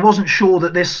idea. I mean, I wasn't sure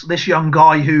that this young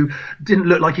guy who didn't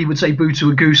look like he would say boo to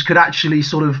a goose could actually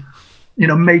sort of,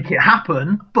 make it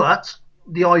happen. But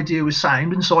the idea was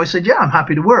sound, and so I said, yeah, I'm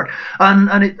happy to work.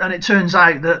 And it turns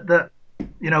out that the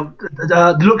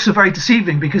looks are very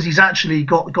deceiving, because he's actually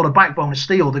got a backbone of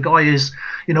steel. The guy is,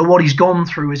 what he's gone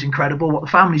through is incredible. What the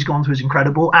family's gone through is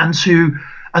incredible. And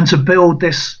to build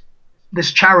this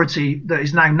charity that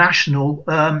is now national,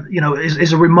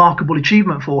 is a remarkable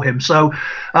achievement for him. So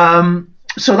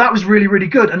that was really, really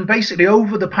good. And basically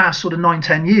over the past sort of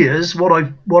 9-10 years, what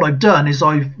I've done is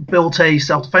I've built a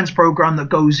self-defense program that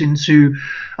goes into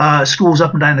schools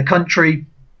up and down the country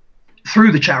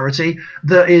through the charity,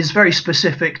 that is very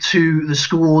specific to the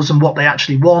schools and what they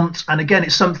actually want. And again,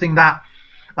 it's something that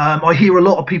I hear a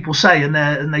lot of people say,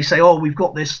 and they say, oh, we've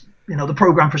got this, the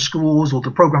program for schools or the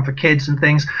program for kids and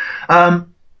things.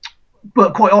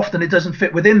 but quite often it doesn't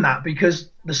fit within that, because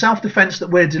the self-defense that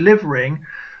we're delivering,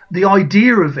 the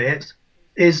idea of it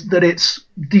is that it's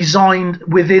designed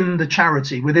within the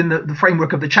charity, within the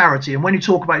framework of the charity. And when you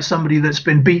talk about somebody that's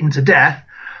been beaten to death,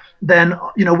 then,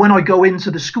 you know, when I go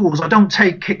into the schools, I don't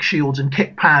take kick shields and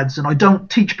kick pads, and I don't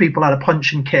teach people how to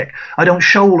punch and kick. I don't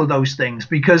show all of those things,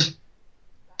 because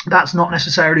that's not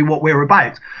necessarily what we're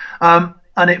about.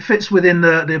 And it fits within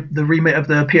the remit of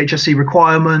the PHSC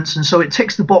requirements, and so it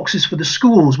ticks the boxes for the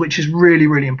schools, which is really,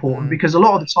 really important, because a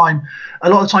lot of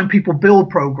the time people build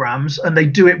programs and they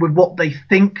do it with what they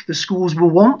think the schools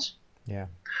will want. Yeah.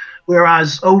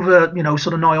 Whereas over, you know,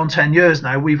 sort of nigh on 10 years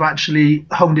now, we've actually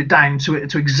honed it down to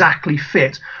exactly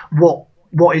fit what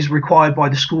is required by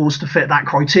the schools to fit that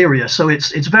criteria. So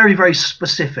it's very, very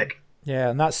specific.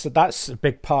 Yeah, and that's a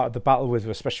big part of the battle with,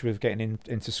 especially with getting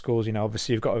into schools. You know,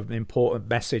 obviously you've got an important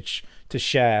message to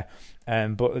share,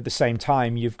 but at the same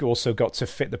time you've also got to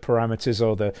fit the parameters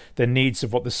or the needs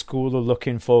of what the school are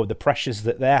looking for, the pressures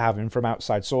that they're having from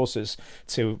outside sources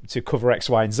to cover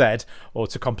X, Y, and Z, or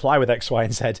to comply with X, Y,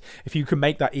 and Z. If you can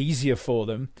make that easier for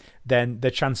them, then the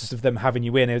chances of them having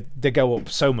you in, they go up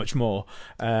so much more.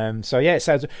 So yeah, it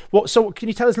sounds. So can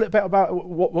you tell us a little bit about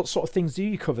what sort of things do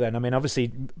you cover then? I mean,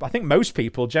 obviously, I think most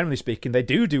people, generally speaking, they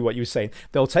do what you were saying.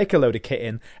 They'll take a load of kit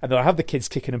in and they'll have the kids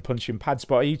kicking and punching pads.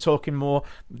 But are you talking more?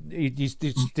 Are you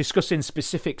discussing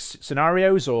specific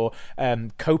scenarios or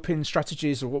coping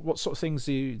strategies, or what sort of things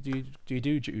do you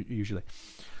do usually?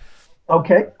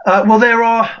 Okay. Well, there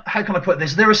are. How can I put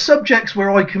this? There are subjects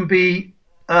where I can be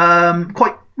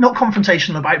quite not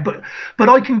confrontational about, but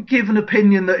I can give an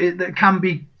opinion that can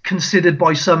be considered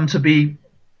by some to be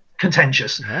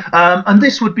contentious. Yeah. And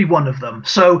this would be one of them.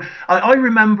 So I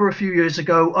remember a few years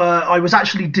ago, I was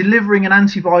actually delivering an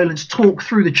anti-violence talk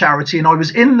through the charity, and I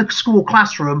was in the school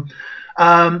classroom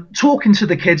talking to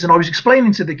the kids, and I was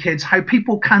explaining to the kids how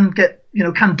people can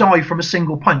die from a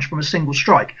single punch, from a single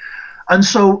strike. And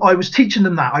so I was teaching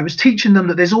them that. I was teaching them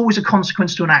that there's always a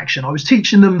consequence to an action. I was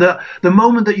teaching them that the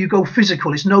moment that you go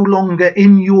physical, it's no longer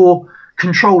in your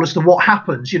control as to what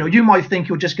happens. You know, you might think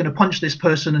you're just going to punch this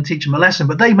person and teach them a lesson,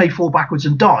 but they may fall backwards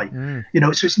and die. You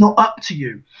know, so it's not up to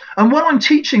you. And when I'm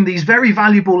teaching these very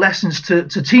valuable lessons to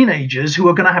teenagers who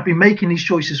are going to be making these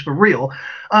choices for real,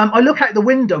 I look out the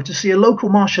window to see a local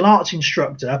martial arts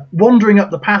instructor wandering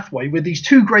up the pathway with these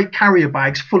two great carrier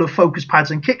bags full of focus pads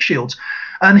and kick shields.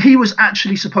 And he was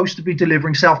actually supposed to be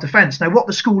delivering self-defense. Now, what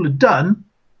the school had done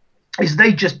is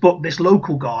they just booked this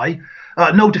local guy.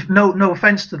 No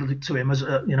offense to him, as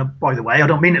you know, by the way, I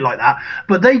don't mean it like that.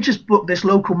 But they just booked this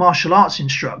local martial arts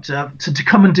instructor to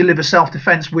come and deliver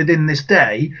self-defense within this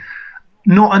day,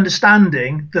 not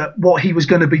understanding that what he was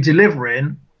going to be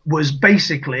delivering was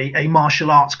basically a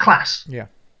martial arts class. Yeah.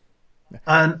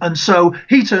 And so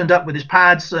he turned up with his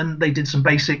pads, and they did some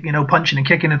basic, you know, punching and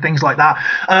kicking and things like that.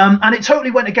 And it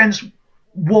totally went against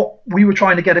what we were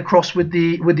trying to get across with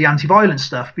the anti-violence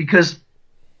stuff, because,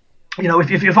 you know,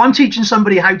 if I'm teaching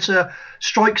somebody how to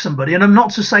strike somebody, and I'm not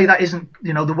to say that isn't,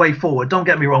 you know, the way forward. Don't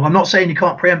get me wrong. I'm not saying you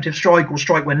can't preemptive strike or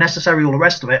strike when necessary, all the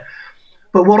rest of it.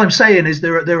 But what I'm saying is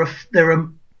there are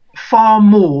far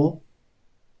more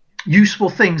useful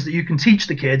things that you can teach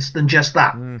the kids than just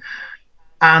that.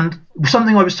 And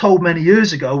something I was told many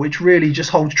years ago, which really just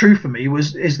holds true for me,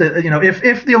 is that, you know,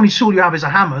 if the only tool you have is a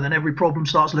hammer, then every problem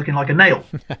starts looking like a nail.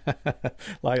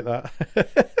 Like that.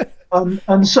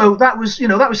 And so that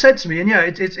was said to me, and yeah,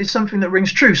 it's something that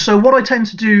rings true. So what I tend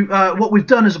to do, what we've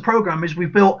done as a program is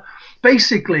we've built,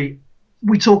 basically,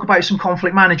 we talk about some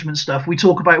conflict management stuff. We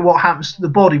talk about what happens to the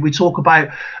body. We talk about,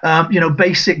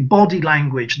 basic body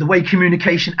language, the way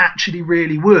communication actually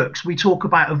really works. We talk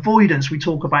about avoidance. We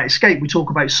talk about escape. We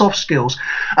talk about soft skills.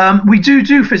 We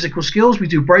do physical skills. We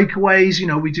do breakaways. You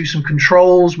know, we do some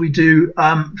controls. We do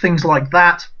things like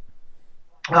that.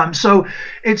 So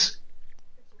it's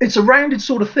a rounded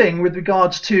sort of thing with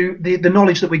regards to the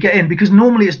knowledge that we get in, because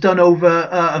normally it's done over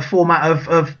a format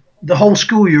of the whole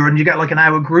school year, and you get like an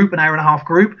hour and a half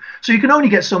group. So you can only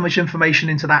get so much information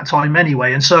into that time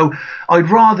anyway. And so I'd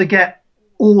rather get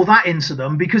all that into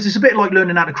them, because it's a bit like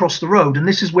learning how to cross the road. And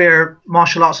this is where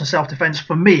martial arts and self-defense,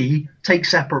 for me, take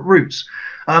separate routes.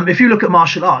 If you look at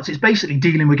martial arts, it's basically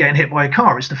dealing with getting hit by a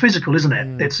car. It's the physical, isn't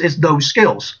it? It's those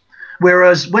skills.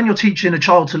 Whereas when you're teaching a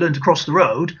child to learn to cross the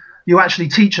road, you actually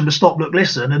teach them to stop, look,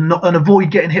 listen, and avoid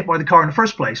getting hit by the car in the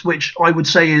first place, which I would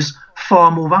say is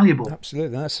far more valuable.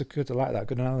 Absolutely, I like that.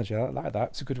 Good analogy. I like that.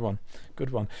 It's a good one.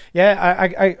 Yeah,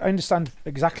 I understand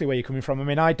exactly where you're coming from. I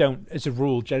mean, I don't, as a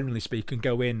rule, generally speaking,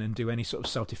 go in and do any sort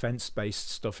of self-defense based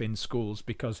stuff in schools,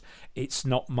 because it's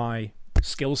not my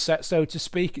skill set, so to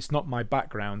speak. It's not my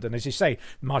background. And as you say,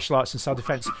 martial arts and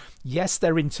self-defense, yes,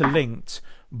 they're interlinked,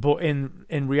 but in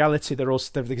reality, they're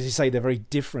also, as you say, they're very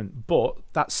different. But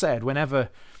that said, whenever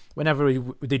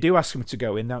they do ask me to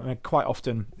go in, quite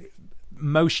often,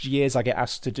 most years I get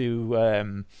asked to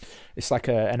do, it's like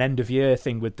an end of year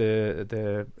thing with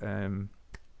the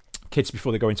kids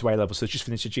before they go into A-level, so they just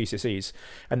finished the GCSEs,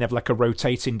 and they have like a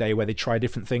rotating day where they try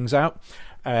different things out.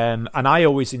 And I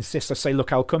always insist, I say,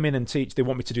 look, I'll come in and teach. They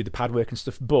want me to do the pad work and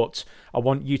stuff, but I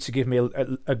want you to give me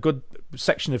a good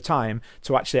section of time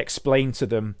to actually explain to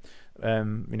them,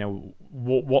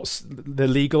 what's the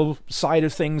legal side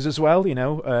of things as well. I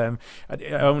don't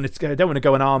want to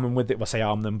go and arm them with it. Well, I say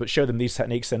arm them, but show them these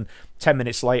techniques, and 10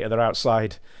 minutes later they're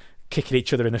outside kicking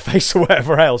each other in the face or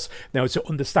whatever else. To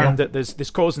understand that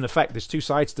there's cause and effect, there's two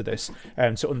sides to this,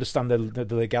 and to understand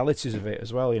the legalities of it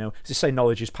as well. As you say,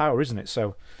 knowledge is power, isn't it?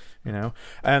 So,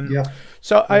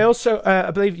 So I also,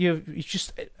 I believe you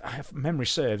just, if memory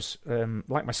serves,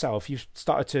 like myself, you've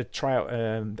started to try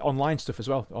out online stuff as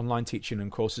well, online teaching and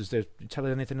courses. Did you tell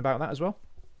us anything about that as well?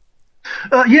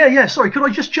 Sorry, could I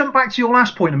just jump back to your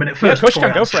last point a minute first? Yeah, of course you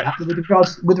can. Go for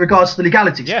it. With regards to the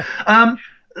legalities. Yeah.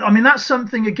 I mean, that's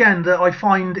something again that I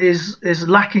find is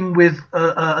lacking with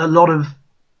a lot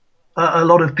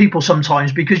of people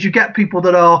sometimes, because you get people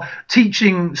that are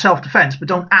teaching self-defense but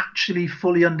don't actually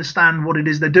fully understand what it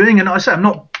is they're doing. And I say, I'm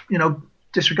not,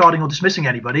 disregarding or dismissing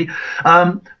anybody,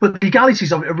 but the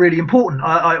legalities of it are really important.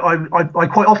 I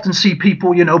quite often see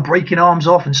people, breaking arms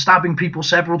off and stabbing people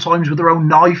several times with their own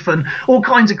knife and all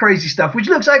kinds of crazy stuff, which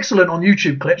looks excellent on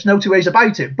YouTube clips, no two ways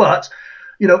about it. But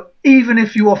even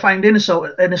if you are found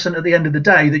innocent at the end of the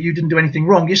day, that you didn't do anything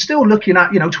wrong, you're still looking at,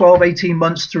 12, 18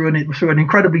 months through an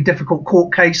incredibly difficult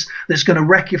court case that's going to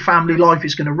wreck your family life.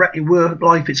 It's going to wreck your work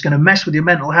life. It's going to mess with your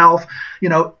mental health.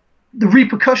 The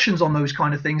repercussions on those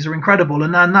kind of things are incredible.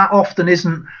 And then that often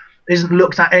isn't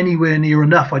looked at anywhere near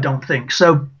enough, I don't think.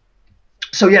 So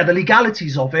yeah, the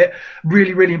legalities of it,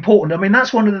 really, really important. I mean,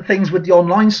 that's one of the things with the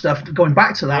online stuff, going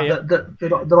back to that,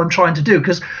 that I'm trying to do.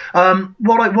 Because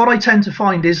what I tend to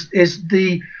find is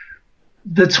the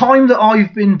time that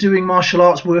I've been doing martial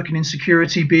arts, working in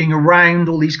security, being around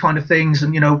all these kind of things,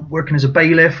 and, working as a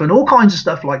bailiff and all kinds of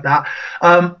stuff like that,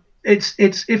 it's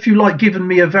if you like, given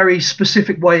me a very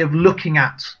specific way of looking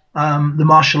at the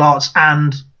martial arts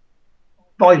and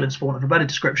violence, for want of a better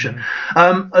description.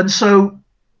 And so,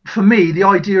 for me, the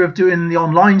idea of doing the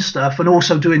online stuff and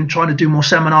also trying to do more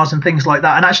seminars and things like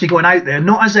that, and actually going out there,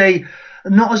 not as a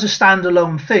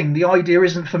standalone thing. The idea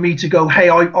isn't for me to go, hey,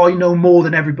 I know more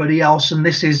than everybody else, and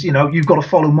this is, you've got to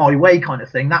follow my way kind of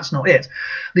thing. That's not it.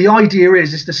 The idea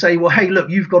is to say, well, hey,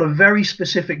 look, you've got a very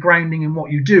specific grounding in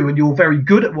what you do, and you're very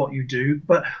good at what you do,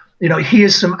 but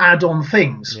here's some add-on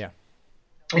things. Yeah.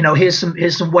 Here's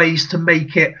some ways to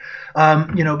make it,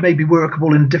 maybe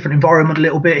workable in a different environment a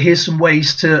little bit. Here's some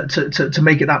ways to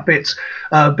make it that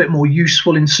bit more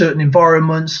useful in certain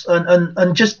environments,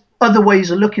 and just other ways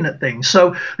of looking at things.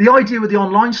 So the idea with the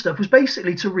online stuff was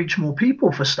basically to reach more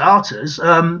people, for starters.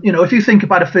 If you think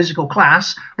about a physical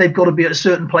class, they've got to be at a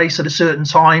certain place at a certain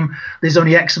time. There's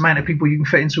only X amount of people you can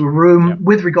fit into a room. Yeah.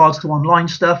 With regards to online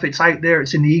stuff, it's out there,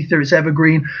 it's in the ether, it's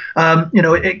evergreen.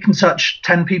 It can touch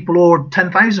 10 people or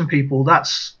 10,000 people.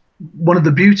 That's one of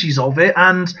the beauties of it.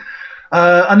 And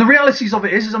the realities of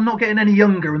it is I'm not getting any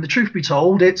younger. And the truth be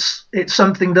told, it's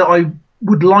something that I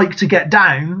would like to get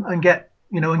down and get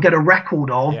a record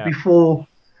of before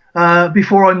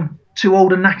I'm too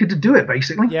old and knackered to do it,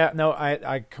 basically. Yeah, no,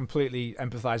 I completely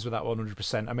empathise with that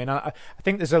 100%. I mean, I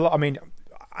think there's a lot. I mean,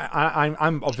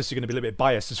 I'm obviously going to be a little bit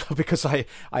biased as well, because I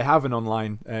have an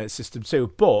online system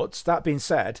too. But that being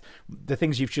said, the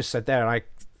things you've just said there, I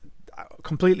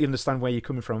completely understand where you're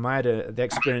coming from. I had the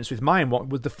experience with mine. What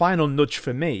was the final nudge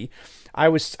for me? I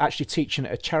was actually teaching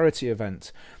at a charity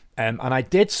event. And I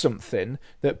did something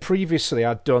that previously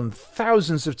I'd done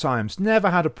thousands of times, never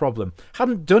had a problem,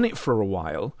 hadn't done it for a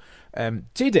while,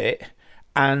 did it,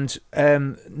 and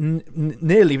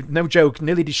nearly, no joke,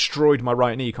 nearly destroyed my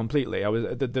right knee completely. I was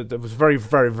very,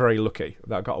 very, very lucky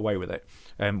that I got away with it,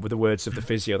 with the words of the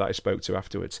physio that I spoke to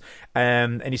afterwards.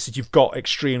 And he said, "You've got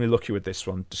extremely lucky with this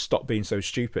one, to stop being so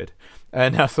stupid."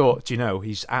 And I thought,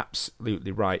 he's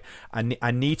absolutely right.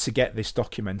 I need to get this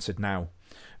documented now.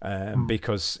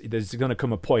 Because there's going to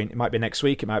come a point, it might be next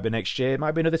week, it might be next year, it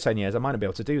might be another 10 years, I might not be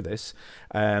able to do this.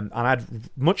 And I'd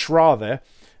much rather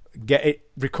get it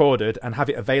recorded and have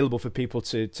it available for people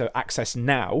to access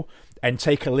now, and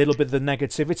take a little bit of the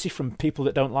negativity from people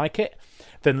that don't like it,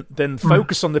 then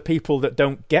focus on the people that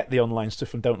don't get the online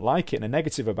stuff and don't like it and are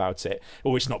negative about it,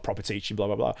 or it's not proper teaching, blah,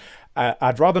 blah, blah.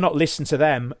 I'd rather not listen to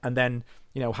them and then,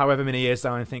 however many years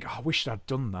down, and think, I wish I'd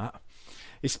done that.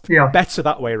 It's better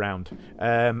that way around.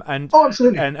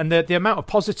 Absolutely. And the amount of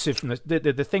positive,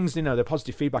 the things, the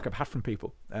positive feedback I've had from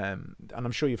people, and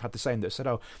I'm sure you've had the same, that said,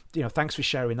 thanks for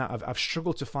sharing that. I've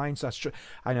struggled to find,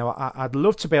 I'd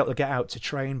love to be able to get out to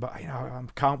train, but I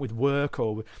can't with work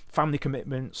or with family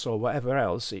commitments or whatever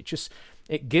else.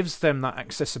 It gives them that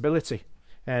accessibility.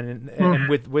 And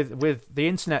with the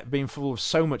internet being full of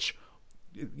so much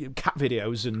cat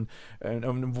videos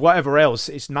and whatever else,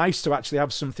 it's nice to actually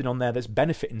have something on there that's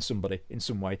benefiting somebody in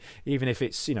some way, even if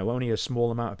it's only a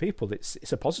small amount of people.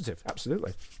 It's a positive.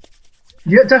 Absolutely.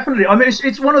 Yeah, definitely. I mean,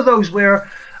 it's one of those where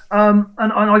and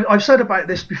I've said about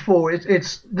this before,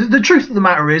 it's the truth of the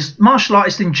matter is, martial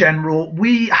artists in general,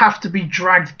 we have to be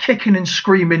dragged kicking and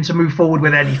screaming to move forward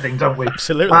with anything, don't we?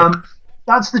 Absolutely.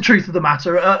 That's the truth of the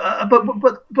matter.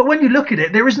 But when you look at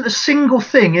it, there isn't a single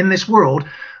thing in this world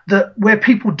where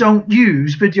people don't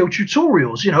use video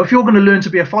tutorials. If you're going to learn to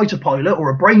be a fighter pilot or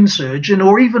a brain surgeon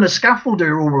or even a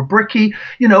scaffolder or a brickie,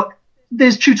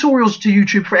 there's tutorials to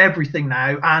YouTube for everything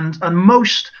now, and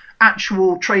most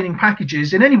actual training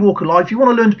packages in any walk of life. You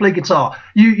want to learn to play guitar,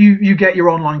 you get your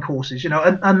online courses,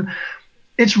 and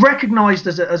it's recognized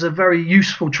as a very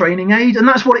useful training aid, and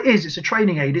that's what it is. It's a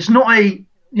training aid. It's not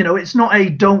a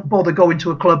don't bother going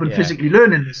to a club and physically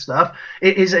learning this stuff.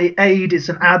 It is a aid. It's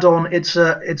an add-on. It's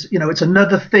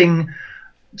another thing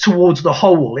towards the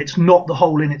whole. It's not the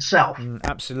whole in itself.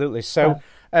 Absolutely. So,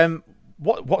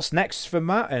 what's next for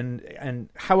Matt, and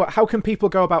how can people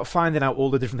go about finding out all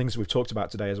the different things we've talked about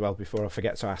today as well? Before I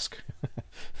forget to ask.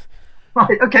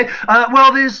 Right. Okay.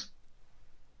 Well,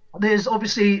 there's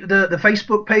obviously the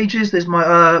Facebook pages. There's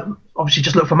my obviously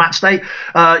just look for Matt State.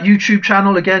 YouTube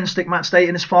channel, again, stick Matt State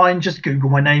in, it's fine. Just Google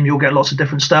my name, you'll get lots of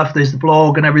different stuff. There's the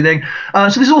blog and everything.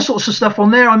 So there's all sorts of stuff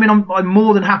on there. I mean, I'm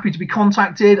more than happy to be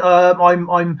contacted.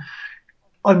 I'm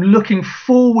looking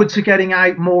forward to getting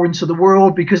out more into the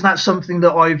world, because that's something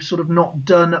that I've sort of not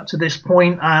done up to this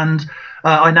point, and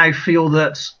I now feel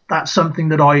that that's something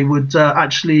that I would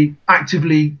actually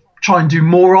actively try and do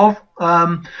more of.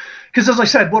 Because as I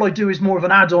said, what I do is more of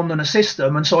an add-on than a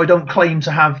system, and so I don't claim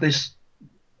to have this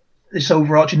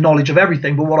overarching knowledge of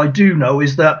everything. But what I do know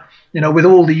is that, with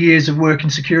all the years of work in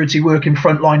security, work in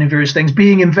frontline and various things,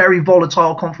 being in very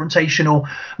volatile, confrontational,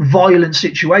 violent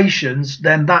situations,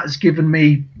 then that's given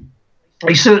me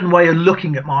a certain way of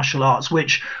looking at martial arts,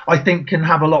 which I think can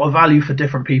have a lot of value for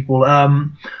different people.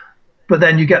 But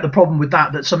then you get the problem with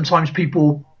that sometimes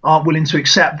people aren't willing to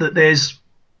accept that there's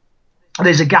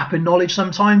a gap in knowledge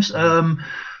sometimes.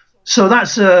 So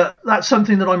that's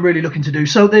something that I'm really looking to do.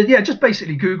 So just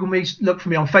basically Google me, look for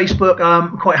me on Facebook.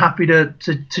 I'm quite happy to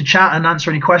chat and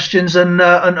answer any questions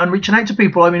and reaching out to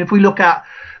people. I mean, if we look at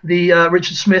the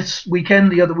Richard Smith's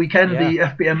weekend, the other weekend, the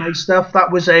FBMA stuff,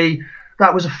 that was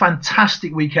a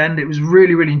fantastic weekend. It was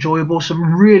really, really enjoyable.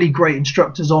 Some really great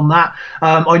instructors on that.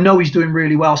 I know he's doing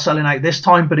really well selling out this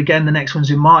time, but again, the next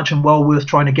one's in March and well worth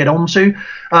trying to get onto.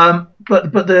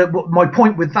 But my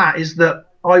point with that is that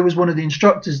I was one of the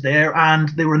instructors there, and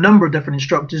there were a number of different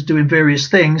instructors doing various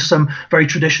things, some very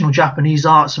traditional Japanese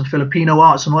arts, some Filipino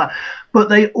arts and all that. But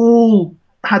they all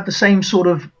had the same sort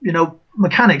of,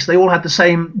 mechanics. They all had the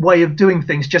same way of doing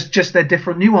things, just their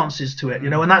different nuances to it,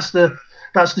 and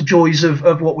that's the joys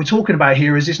of what we're talking about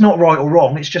here. Is it's not right or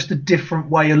wrong, it's just a different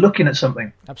way of looking at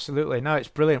something. Absolutely. No, it's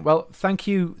brilliant. Well, thank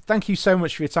you so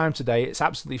much for your time today. It's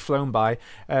absolutely flown by.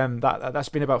 That's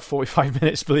been about 45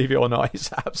 minutes, believe it or not.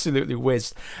 It's absolutely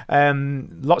whizzed.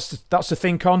 Lots to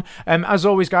think on. As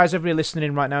always, guys, everybody listening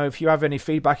in right now, if you have any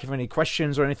feedback, if you have any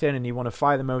questions or anything, and you want to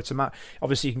fire them over to Matt,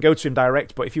 obviously you can go to him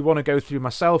direct, but if you want to go through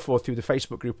myself or through the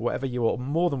Facebook group or whatever, you are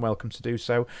more than welcome to do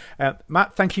so.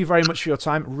 Matt, thank you very much for your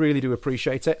time. Really do appreciate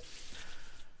it.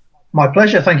 My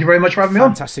pleasure. Thank you very much for having me on.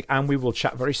 Fantastic. And we will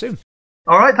chat very soon.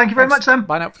 All right. Thank you very much, Sam.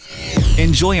 Bye now.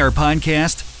 Enjoy our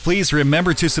podcast? Please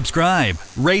remember to subscribe,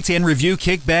 rate, and review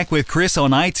Kickback with Chris on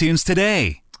iTunes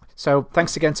today. So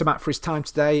thanks again to Matt for his time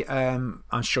today. I'm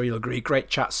sure you'll agree. Great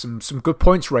chat. Some good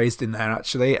points raised in there,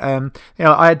 actually.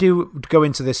 I do go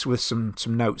into this with some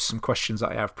notes, some questions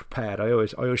that I have prepared. I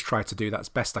always try to do that as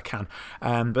best I can.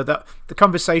 But the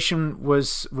conversation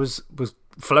was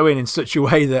flowing in such a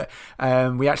way that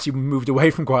we actually moved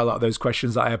away from quite a lot of those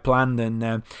questions that I had planned, and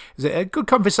it was a good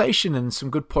conversation and some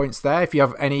good points there. If you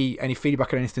have any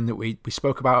feedback or anything that we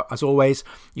spoke about, as always,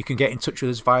 you can get in touch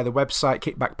with us via the website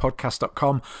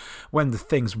kickbackpodcast.com when the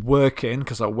thing's working,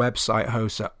 because our website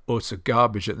hosts are utter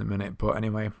garbage at the minute. But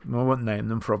anyway, I won't name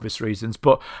them for obvious reasons,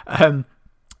 but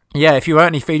yeah, if you want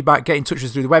any feedback, get in touch with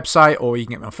us through the website, or you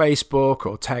can get me on Facebook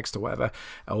or text or whatever,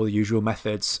 all the usual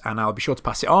methods, and I'll be sure to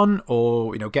pass it on,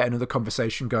 or get another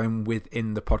conversation going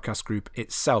within the podcast group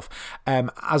itself.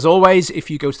 As always, if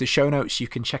you go to the show notes, you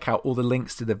can check out all the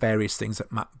links to the various things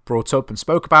that Matt brought up and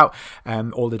spoke about,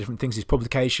 all the different things, his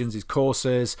publications, his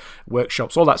courses,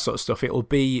 workshops, all that sort of stuff. It will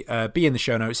be in the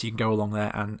show notes, so you can go along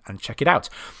there and check it out.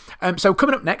 So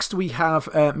coming up next, we have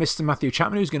Mr. Matthew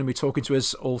Chapman, who's going to be talking to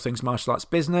us all things martial arts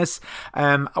business.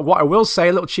 What I will say,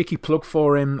 a little cheeky plug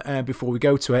for him before we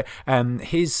go to it,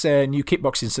 his new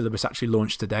kickboxing syllabus actually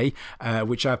launched today,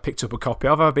 which I've picked up a copy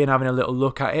of. I've been having a little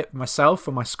look at it myself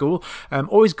for my school.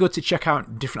 Always good to check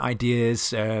out different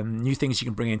ideas, new things you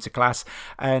can bring into class.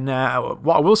 And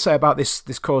what I will say about this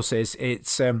course is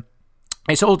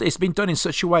it's been done in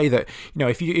such a way that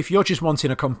if you're just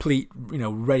wanting a complete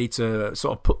ready to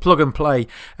sort of plug and play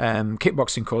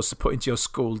kickboxing course to put into your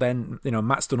school, then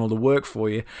Matt's done all the work for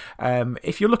you.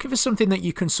 If you're looking for something that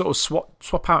you can sort of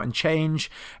swap out and change,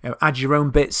 add your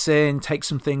own bits in, take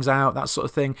some things out, that sort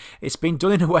of thing, it's been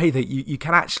done in a way that you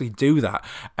can actually do that.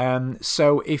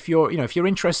 So if you're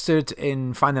interested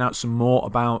in finding out some more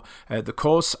about the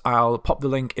course, I'll pop the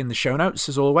link in the show notes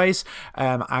as always.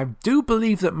 I do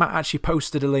believe that Matt actually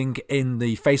posted a link in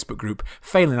the Facebook group.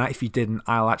 Failing that, if you didn't,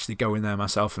 I'll actually go in there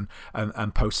myself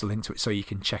and post a link to it so you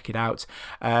can check it out.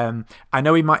 I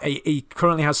know he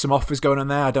currently has some offers going on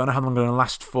there. I don't know how long they're going to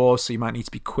last for, so you might need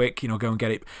to be quick. Go and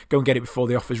get it before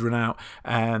the offers run out.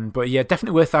 But yeah,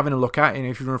 definitely worth having a look at.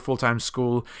 If you run a full-time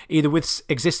school, either with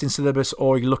existing syllabus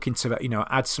or you're looking to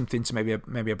add something to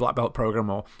maybe a black belt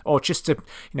program, or just to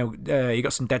you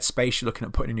got some dead space, you're looking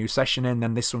at putting a new session in,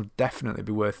 then this will definitely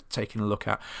be worth taking a look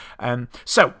at.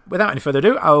 So, without any further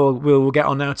ado, we'll get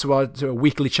on now to a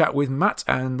weekly chat with Matt,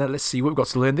 and let's see what we've got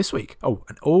to learn this week. Oh,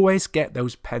 and always get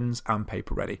those pens and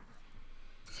paper ready.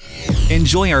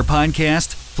 Enjoy our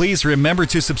podcast? Please remember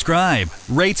to subscribe,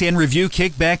 rate, and review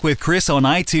Kickback with Chris on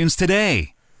iTunes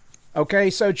today. Okay,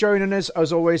 so joining us,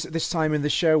 as always, at this time in the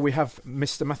show, we have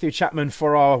Mr. Matthew Chapman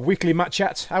for our weekly Matt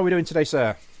Chat. How are we doing today,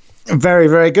 sir? Very,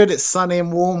 very good. It's sunny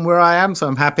and warm where I am, so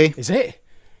I'm happy. Is it?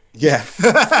 Yeah.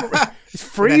 It's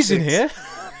freezing here.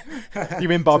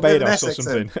 You in Barbados or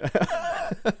something?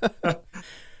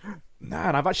 Nah,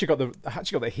 and I've actually got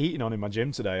the heating on in my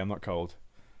gym today. I'm not cold.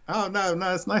 Oh no,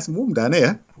 it's nice and warm down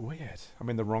here. Weird. I'm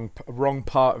in the wrong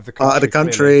part of the country. Part of the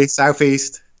country, clearly.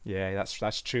 Southeast. Yeah,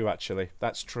 that's true. Actually,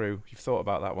 that's true. You've thought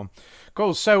about that one.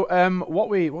 Cool. So, what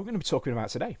we're going to be talking about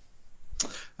today?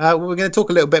 We're going to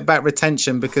talk a little bit about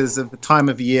retention because of the time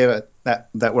of year that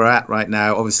we're at right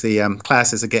now. Obviously,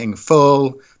 classes are getting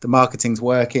full, the marketing's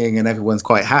working, and everyone's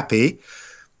quite happy.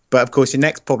 But of course, your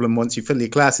next problem once you fill your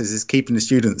classes is keeping the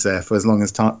students there for as long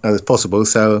as possible.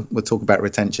 So we'll talk about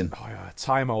retention. Oh yeah,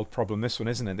 time-old problem. This one,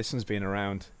 isn't it? This one's been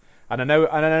around, and I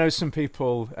know some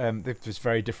people. There's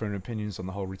very different opinions on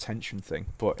the whole retention thing,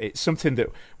 but it's something that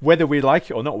whether we like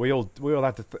it or not, we all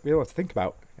have to think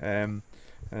about.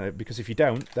 Because if you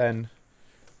don't, then,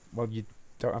 well, you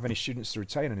don't have any students to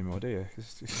retain anymore, do you?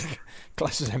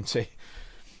 Class is empty.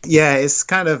 Yeah, it's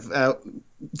kind of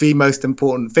the most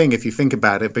important thing if you think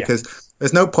about it, because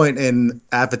there's no point in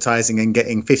advertising and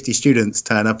getting 50 students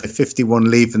turn up if 51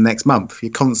 leave the next month.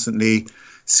 You're constantly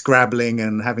scrabbling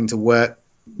and having to work,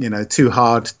 too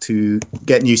hard to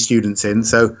get new students in.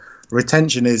 So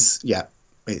retention is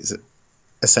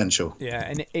essential. Yeah,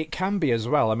 and it can be as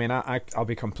well. I mean, I'll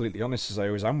be completely honest, as I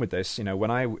always am with this.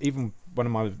 When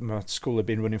my school had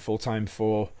been running full time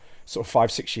for sort of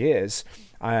 5-6 years,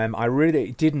 I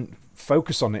really didn't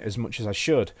focus on it as much as I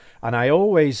should, and I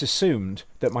always assumed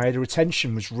that my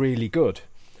retention was really good.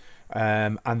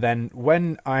 And then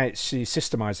when I actually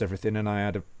systemized everything and I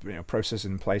had a process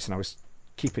in place and I was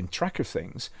keeping track of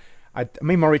things, I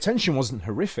mean, my retention wasn't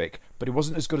horrific, but it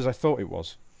wasn't as good as I thought it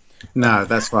was. No,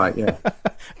 that's right. Yeah, I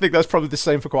think that's probably the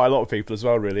same for quite a lot of people as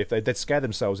well. Really, if they'd scare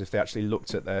themselves if they actually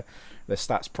looked at their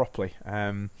stats properly.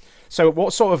 So,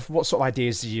 what sort of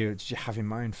ideas did you have in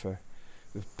mind for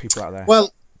the people out there?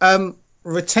 Well,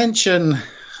 retention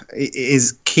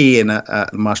is key in a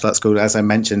martial arts school. As I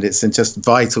mentioned, it's just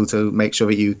vital to make sure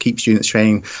that you keep students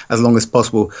training as long as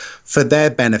possible for their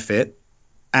benefit,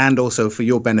 and also for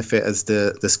your benefit as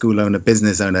the school owner,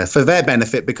 business owner, for their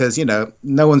benefit, because, you know,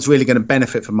 no one's really going to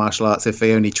benefit from martial arts if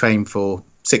they only train for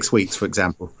 6 weeks, for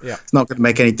example. Yeah. It's not going to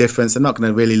make any difference. They're not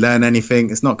going to really learn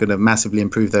anything. It's not going to massively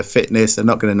improve their fitness. They're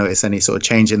not going to notice any sort of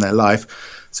change in their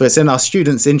life. So it's in our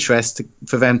students' interest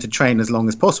for them to train as long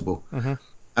as possible.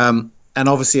 And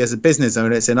obviously, as a business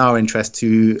owner, it's in our interest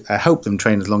to help them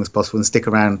train as long as possible and stick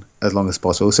around as long as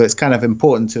possible. So it's kind of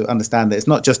important to understand that it's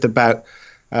not just about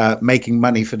making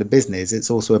money for the business. It's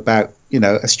also about, you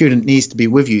know, a student needs to be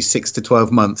with you 6 to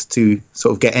 12 months to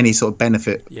sort of get any sort of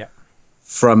benefit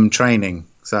from training.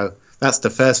 So that's the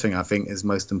first thing I think is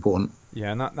most important.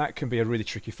 Yeah, and that can be a really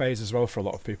tricky phase as well for a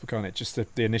lot of people, can't it? Just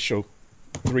the initial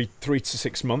three to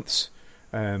 6 months,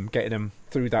 getting them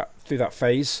through that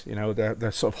phase, you know,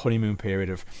 the sort of honeymoon period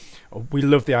of, oh, we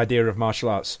love the idea of martial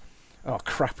arts. Oh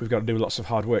crap, we've got to do lots of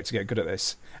hard work to get good at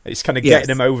this. It's kind of getting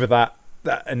them over that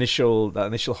initial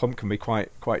hump can be quite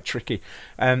tricky.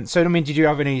 So I mean, did you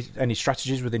have any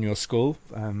strategies within your school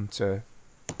to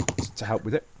help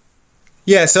with it?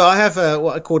 Yeah, so I have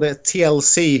what I call a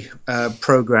TLC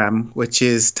program, which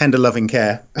is tender loving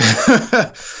care.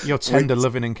 You're tender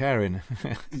loving and caring.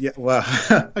 Yeah, well,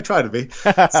 I try to be.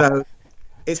 So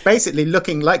it's basically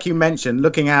looking, like you mentioned,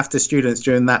 looking after students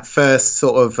during that first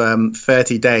sort of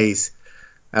 30 days,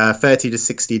 30 to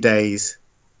 60 days,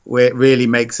 where it really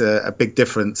makes a big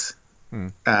difference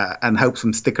and helps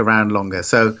them stick around longer.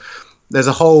 So there's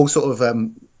a whole sort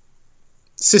of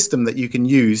system that you can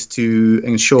use to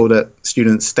ensure that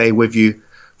students stay with you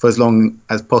for as long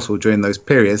as possible during those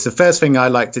periods. The first thing I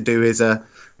like to do is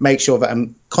make sure that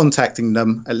I'm contacting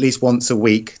them at least once a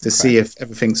week to see if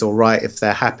everything's all right, if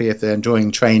they're happy, if they're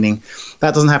enjoying training.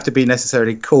 That doesn't have to be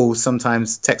necessarily calls.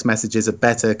 Sometimes text messages are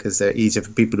better because they're easier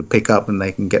for people to pick up and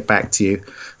they can get back to you.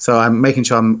 So I'm making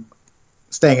sure I'm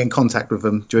staying in contact with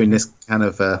them during this kind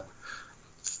of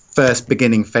first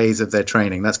beginning phase of their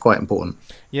training. That's quite important.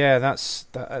 Yeah, that's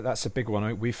a big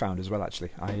one we found as well, actually.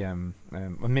 I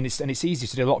mean, it's easy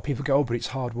to do. A lot of people go, oh, but it's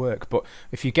hard work. But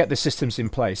if you get the systems in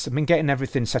place, I mean, getting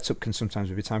everything set up can sometimes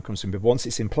be time consuming. But once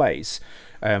it's in place,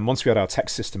 once we had our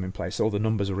text system in place, all the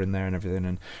numbers were in there and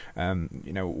everything, and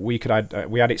you know, we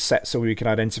had it set so we could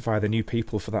identify the new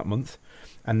people for that month.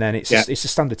 And then it's a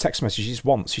standard text message. It's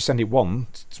once you send it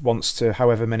once to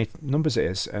however many numbers it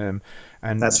is, and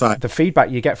that's right. The feedback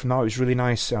you get from that is really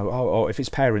nice. Oh, if it's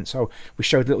parents, we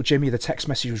showed little Jimmy the text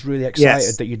message was really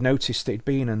excited that you'd noticed that he'd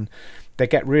been, and they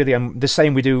get really the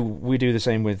same. We do the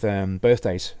same with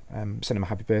birthdays. Send them a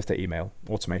happy birthday email,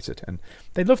 automated, and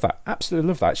they love that. Absolutely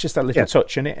love that. It's just that little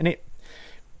touch, and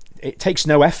it takes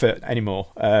no effort anymore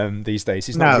these days.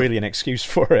 It's not really an excuse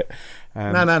for it.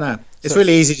 No. It's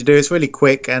really easy to do. It's really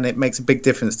quick, and it makes a big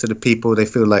difference to the people. They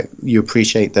feel like you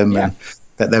appreciate them and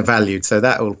that they're valued. So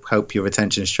that will help your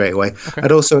retention straight away. Okay.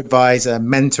 I'd also advise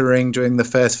mentoring during the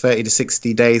first 30 to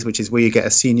 60 days, which is where you get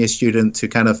a senior student to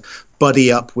kind of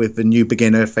buddy up with the new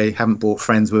beginner if they haven't brought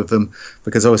friends with them,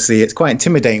 because obviously it's quite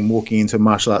intimidating walking into a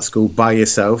martial arts school by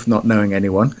yourself, not knowing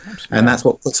anyone. Absolutely. And that's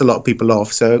what puts a lot of people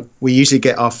off. So we usually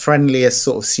get our friendliest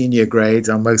sort of senior grades,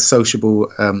 our most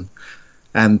sociable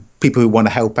and people who want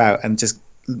to help out, and just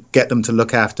get them to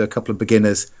look after a couple of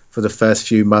beginners for the first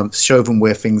few months, show them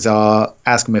where things are,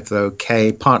 ask them if they're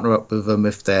okay, partner up with them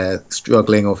if they're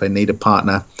struggling or if they need a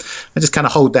partner, and just kind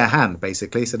of hold their hand,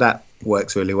 basically. So that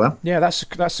works really well. Yeah,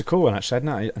 that's a cool one, actually.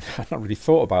 I'd not really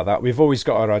thought about that. We've always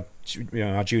got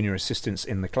our junior assistants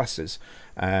in the classes,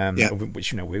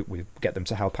 which, you know, we get them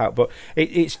to help out. But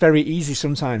it's very easy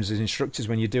sometimes as instructors,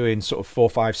 when you're doing sort of 4,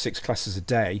 5, 6 classes a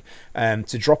day,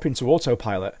 to drop into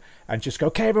autopilot and just go,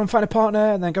 okay, everyone find a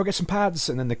partner, and then go get some pads,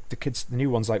 and then the kids, the new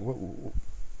one's like, well,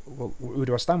 who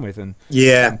do I stand with? And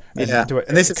and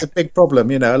this is a big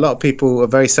problem. You know, a lot of people are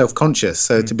very self-conscious,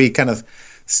 so to be kind of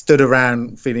stood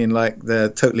around feeling like they're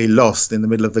totally lost in the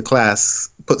middle of the class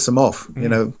puts them off. You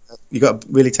know, you got to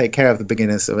really take care of the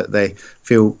beginners so that they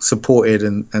feel supported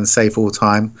and safe all the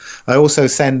time. I also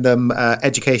send them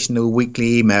educational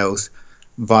weekly emails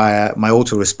via my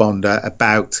autoresponder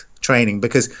about training,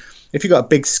 because if you've got a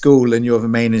big school and you're the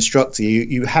main instructor,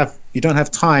 you don't have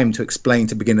time to explain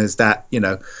to beginners that, you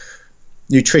know,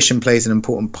 nutrition plays an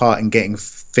important part in getting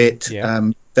fit,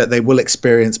 that they will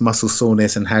experience muscle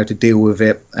soreness and how to deal with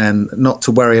it, and not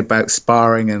to worry about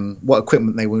sparring and what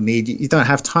equipment they will need. You don't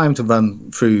have time to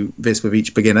run through this with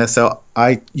each beginner. So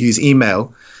I use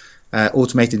email,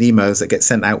 automated emails that get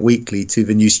sent out weekly to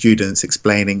the new students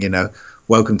explaining, you know,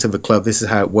 welcome to the club, this is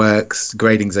how it works,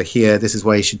 gradings are here, this is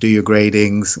why you should do your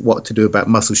gradings, what to do about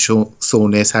muscle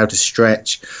soreness, how to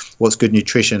stretch, what's good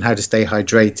nutrition, how to stay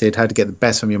hydrated, how to get the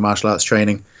best from your martial arts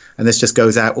training. And this just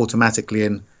goes out automatically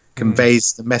and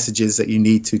conveys the messages that you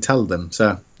need to tell them.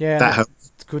 So that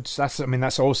helps. Good.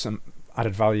 That's awesome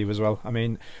added value as well. I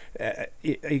mean,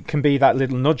 it can be that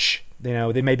little nudge.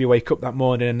 They maybe wake up that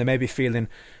morning and they may be feeling,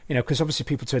 because obviously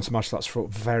people turn to martial arts for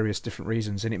various different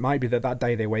reasons, and it might be that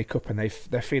day they wake up and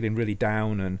they're feeling really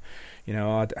down, and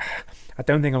I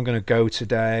don't think I'm going to go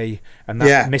today, and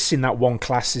that missing that one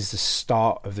class is the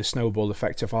start of the snowball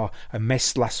effect of I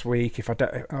missed last week. If I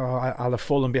don't, I'll have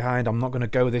fallen behind. I'm not going to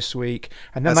go this week,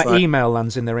 and then email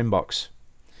lands in their inbox.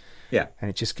 Yeah, and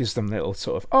it just gives them a little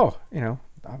sort of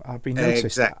I've been noticed.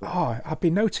 Exactly. I've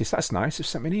been noticed. That's nice. They've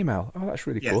sent me an email. Oh, that's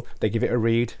really cool. They give it a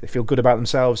read. They feel good about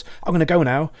themselves. I'm going to go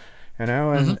now,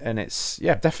 and it's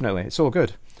definitely, it's all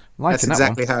good. That's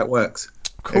exactly how it works.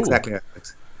 Cool. Exactly how it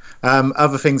works.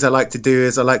 Other things I like to do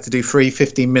is I like to do free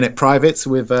 15-minute privates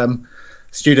with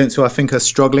students who I think are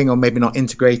struggling or maybe not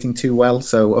integrating too well.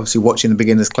 So obviously watching the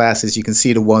beginners classes, you can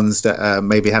see the ones that are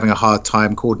maybe having a hard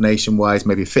time coordination-wise,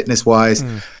 maybe fitness-wise.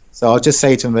 So I'll just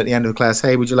say to them at the end of the class,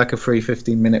 hey, would you like a free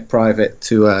 15-minute private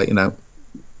to,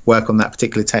 work on that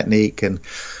particular technique? And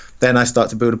then I start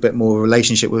to build a bit more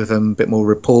relationship with them, a bit more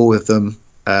rapport with them.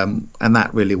 And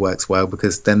that really works well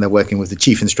because then they're working with the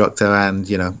chief instructor and,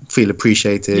 feel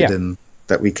appreciated and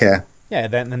that we care. Yeah,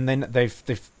 then they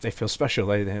feel special.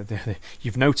 They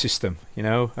you've noticed them,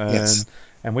 Yes.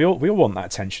 And we all want that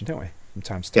attention, don't we? From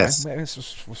time to time. Yes.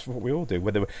 That's what we all do,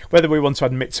 whether we want to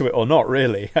admit to it or not,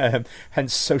 really.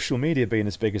 Hence, social media being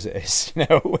as big as it is. We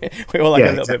all like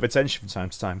a little bit of attention from time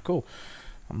to time. Cool.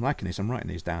 I'm liking these. I'm writing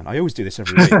these down. I always do this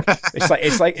every week.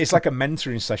 It's like a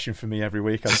mentoring session for me every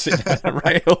week. I sit down and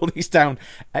write all these down.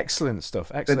 Excellent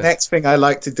stuff. Excellent. The next thing I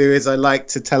like to do is I like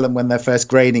to tell them when their first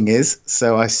grading is.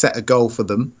 So I set a goal for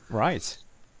them. Right.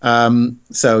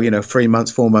 So 3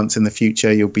 months, 4 months in the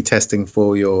future, you'll be testing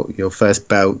for your first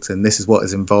belt, and this is what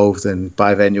is involved, and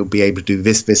by then you'll be able to do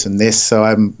this, and this. So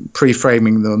I'm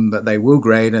pre-framing them that they will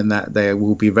grade and that they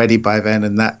will be ready by then,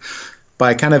 and that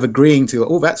by kind of agreeing to,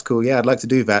 oh, that's cool, yeah, I'd like to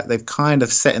do that, they've kind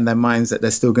of set in their minds that they're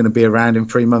still going to be around in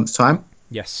 3 months' time.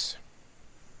 Yes.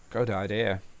 Good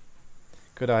idea.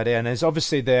 And there's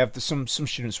obviously some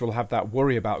students will have that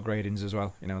worry about gradings as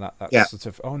well. Sort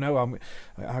of, oh no, I'm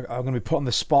going to be put on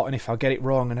the spot, and if I get it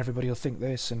wrong, and everybody will think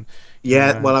this. And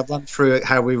well, I've run through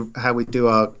how we do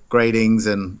our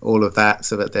gradings and all of that,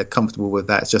 so that they're comfortable with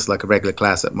that. It's just like a regular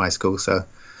class at my school. So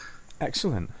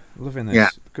excellent, loving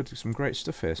this. Good, some great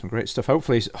stuff here. Some great stuff.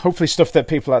 Hopefully stuff that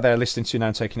people out there listening to now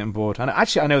and taking it on board. And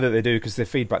actually, I know that they do because the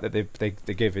feedback that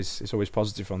they give is always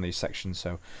positive on these sections.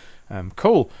 So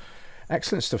cool.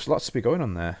 Excellent stuff. Lots to be going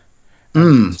on there.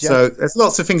 So there's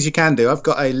lots of things you can do. I've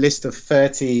got a list of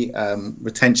 30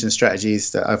 retention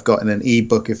strategies that I've got in an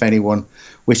ebook. If anyone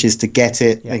wishes to get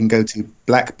it, they can go to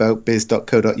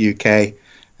blackbeltbiz.co.uk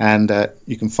and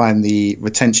you can find the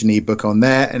retention ebook on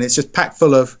there. And it's just packed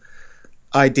full of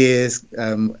ideas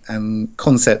and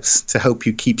concepts to help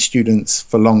you keep students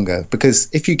for longer. Because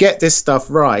if you get this stuff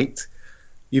right,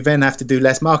 you then have to do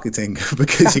less marketing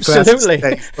because your class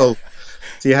is full.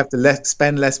 So you have to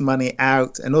spend less money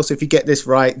out. And also, if you get this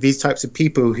right, these types of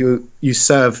people who you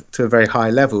serve to a very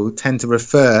high level tend to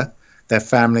refer their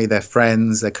family, their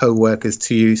friends, their co-workers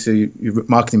to you. So your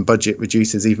marketing budget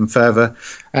reduces even further.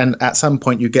 And at some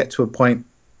point, you get to a point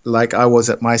like I was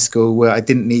at my school where I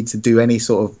didn't need to do any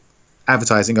sort of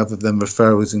advertising other than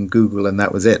referrals in Google, and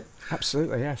that was it.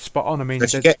 Absolutely, yeah. Spot on. I mean,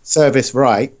 if you get service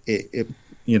right, it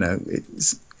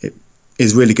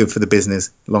is really good for the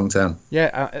business long term.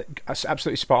 Yeah,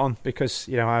 absolutely spot on, because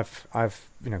I've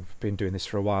been doing this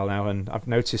for a while now, and I've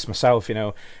noticed myself,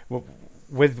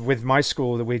 with my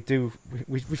school that we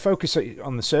focus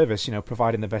on the service,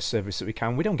 providing the best service that we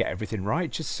can. We don't get everything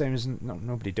right, just the same as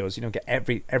nobody does. You don't get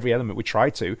every element. We try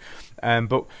to,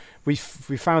 but we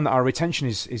found that our retention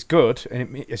is good,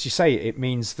 and as you say, it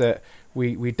means that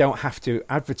we don't have to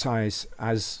advertise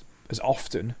as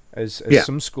often as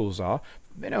some schools are.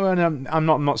 And I'm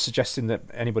not suggesting that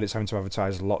anybody that's having to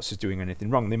advertise lots is doing anything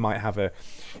wrong. They might have a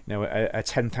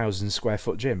 10,000 square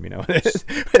foot gym,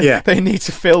 they need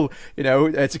to fill,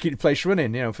 to keep the place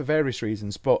running, for various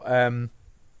reasons. But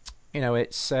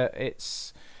it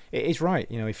is right.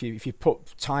 If you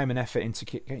put time and effort into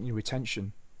getting your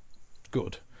retention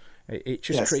good, it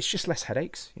just creates just less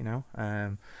headaches,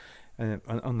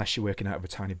 unless you're working out of a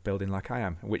tiny building like I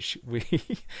am, which we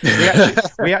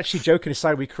actually joking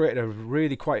aside, we created a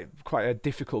really quite a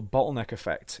difficult bottleneck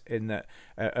effect in that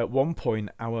at one point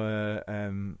our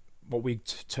what we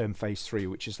term phase 3,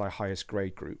 which is our highest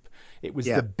grade group, it was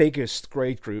the biggest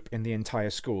grade group in the entire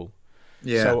school.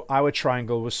 Yeah. So our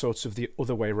triangle was sort of the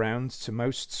other way round to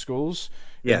most schools.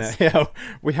 Yes.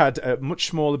 We had a much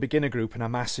smaller beginner group and a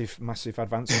massive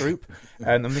advanced group.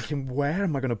 And I'm thinking, where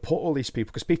am I going to put all these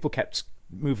people? Because people kept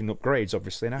moving up grades,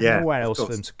 obviously, and I had nowhere else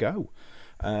for them to go.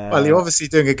 Well, you're obviously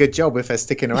doing a good job if they're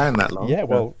sticking around that long. Yeah,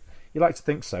 well, you like to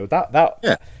think so. Or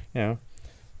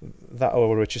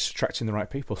we're just attracting the right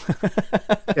people.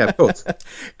 Yeah, of course. Cool.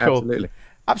 Absolutely.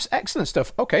 Excellent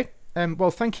stuff. Okay.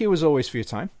 Well, thank you as always for your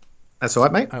time. That's all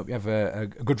right, mate. I hope you have a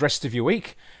good rest of your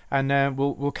week, and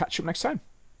we'll catch up next time.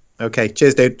 Okay.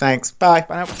 Cheers, dude. Thanks. Bye.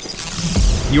 Bye now.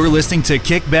 You're listening to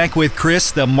Kickback with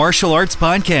Chris, the martial arts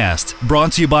podcast,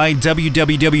 brought to you by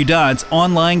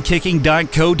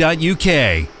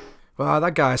www.onlinekicking.co.uk. Well,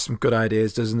 that guy has some good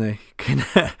ideas, doesn't he?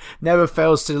 Never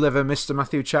fails to deliver, Mr.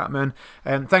 Matthew Chapman.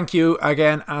 Thank you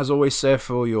again, as always, sir,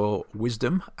 for your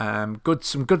wisdom.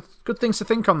 Some good things to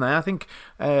think on there. I think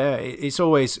it's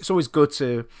always good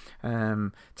to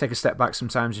take a step back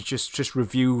sometimes and just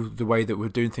review the way that we're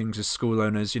doing things as school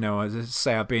owners. You know, as I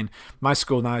say, my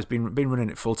school now has been running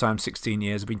it full time 16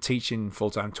 years. I've been teaching full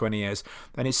time 20 years,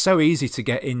 and it's so easy to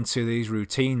get into these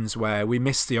routines where we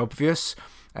miss the obvious.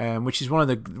 Which is one of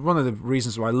the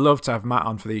reasons why I love to have Matt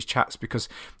on for these chats, because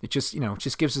it just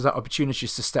gives us that opportunity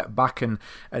just to step back and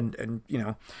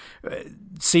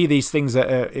see these things that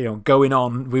are going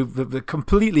on. We're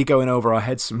completely going over our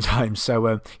heads sometimes.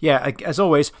 So as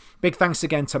always, big thanks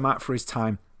again to Matt for his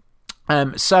time.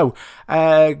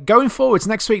 Going forwards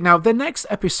next week. Now, the next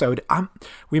episode,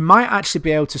 we might actually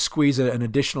be able to squeeze an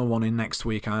additional one in next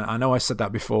week. I know I said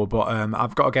that before, but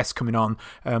I've got a guest coming on,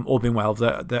 all being well,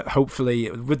 that hopefully,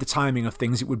 with the timing of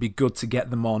things, it would be good to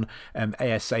get them on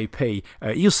ASAP.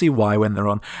 You'll see why when they're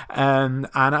on. And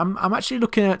I'm actually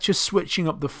looking at just switching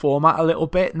up the format a little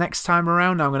bit next time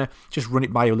around. Now, I'm going to just run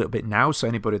it by you a little bit now, so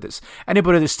anybody that's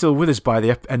still with us by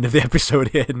the end of the episode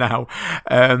here now.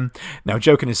 Now,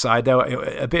 joking aside, though,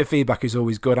 a bit of feedback is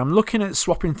always good. I'm looking at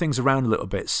swapping things around a little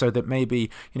bit so that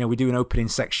maybe we do an opening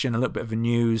section, a little bit of a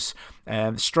news,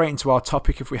 straight into our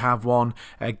topic if we have one,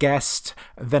 a guest,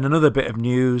 then another bit of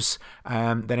news,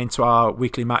 then into our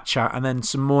weekly Matt chat, and then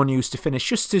some more news to finish,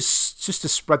 just to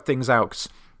spread things out. 'Cause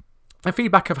the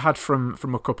feedback I've had from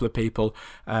a couple of people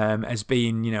has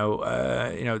been,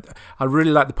 I really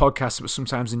like the podcast, but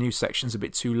sometimes the news section's a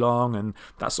bit too long and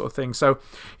that sort of thing. So,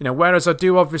 whereas I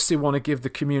do obviously want to give the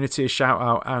community a shout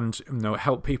out and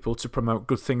help people to promote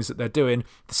good things that they're doing,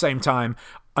 at the same time,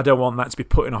 I don't want that to be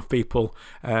putting off people,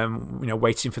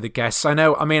 waiting for the guests. I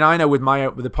know with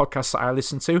the podcasts that I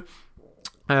listen to.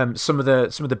 Some of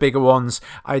the bigger ones,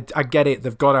 I get it.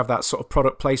 They've got to have that sort of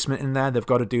product placement in there. They've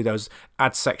got to do those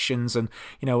ad sections, and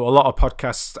a lot of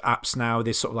podcast apps now,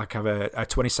 they sort of like have a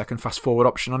 20-second fast forward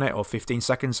option on it, or 15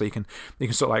 seconds, so you can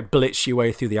sort of like blitz your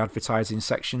way through the advertising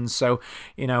sections. So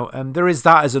there is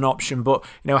that as an option. But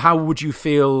how would you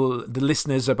feel, the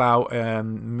listeners, about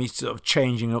me sort of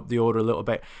changing up the order a little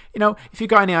bit? If you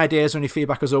got any ideas or any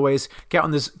feedback, as always, get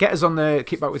us on the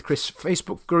Kickback with Chris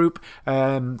Facebook group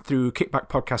through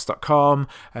kickbackpodcast.com.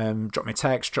 Drop me a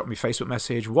text, drop me a Facebook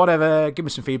message, whatever. Give me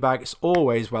some feedback. It's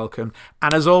always welcome.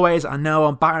 And as always, I know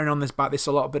I'm battering on about this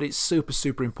a lot, but it's super,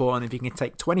 super important if you can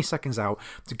take 20 seconds out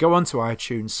to go onto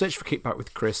iTunes, search for Kickback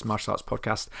with Chris Martial Arts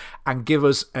Podcast, and give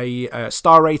us a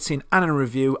star rating and a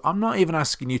review. I'm not even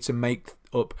asking you to make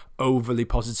up overly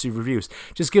positive reviews.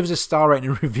 Just give us a star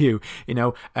rating and review.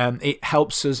 It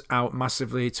helps us out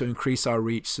massively to increase our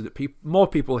reach, so that more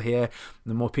people hear.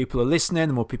 The more people are listening,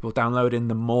 the more people downloading,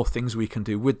 the more things we can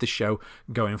do with the show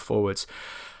going forwards.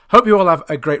 Hope you all have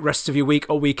a great rest of your week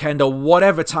or weekend, or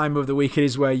whatever time of the week it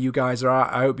is where you guys are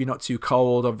at. I hope you're not too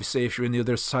cold, obviously, if you're in the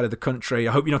other side of the country.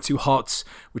 I hope you're not too hot,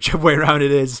 whichever way around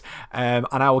it is. And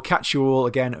I will catch you all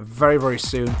again very, very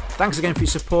soon. Thanks again for your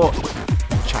support.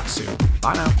 Chat soon.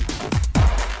 Bye now.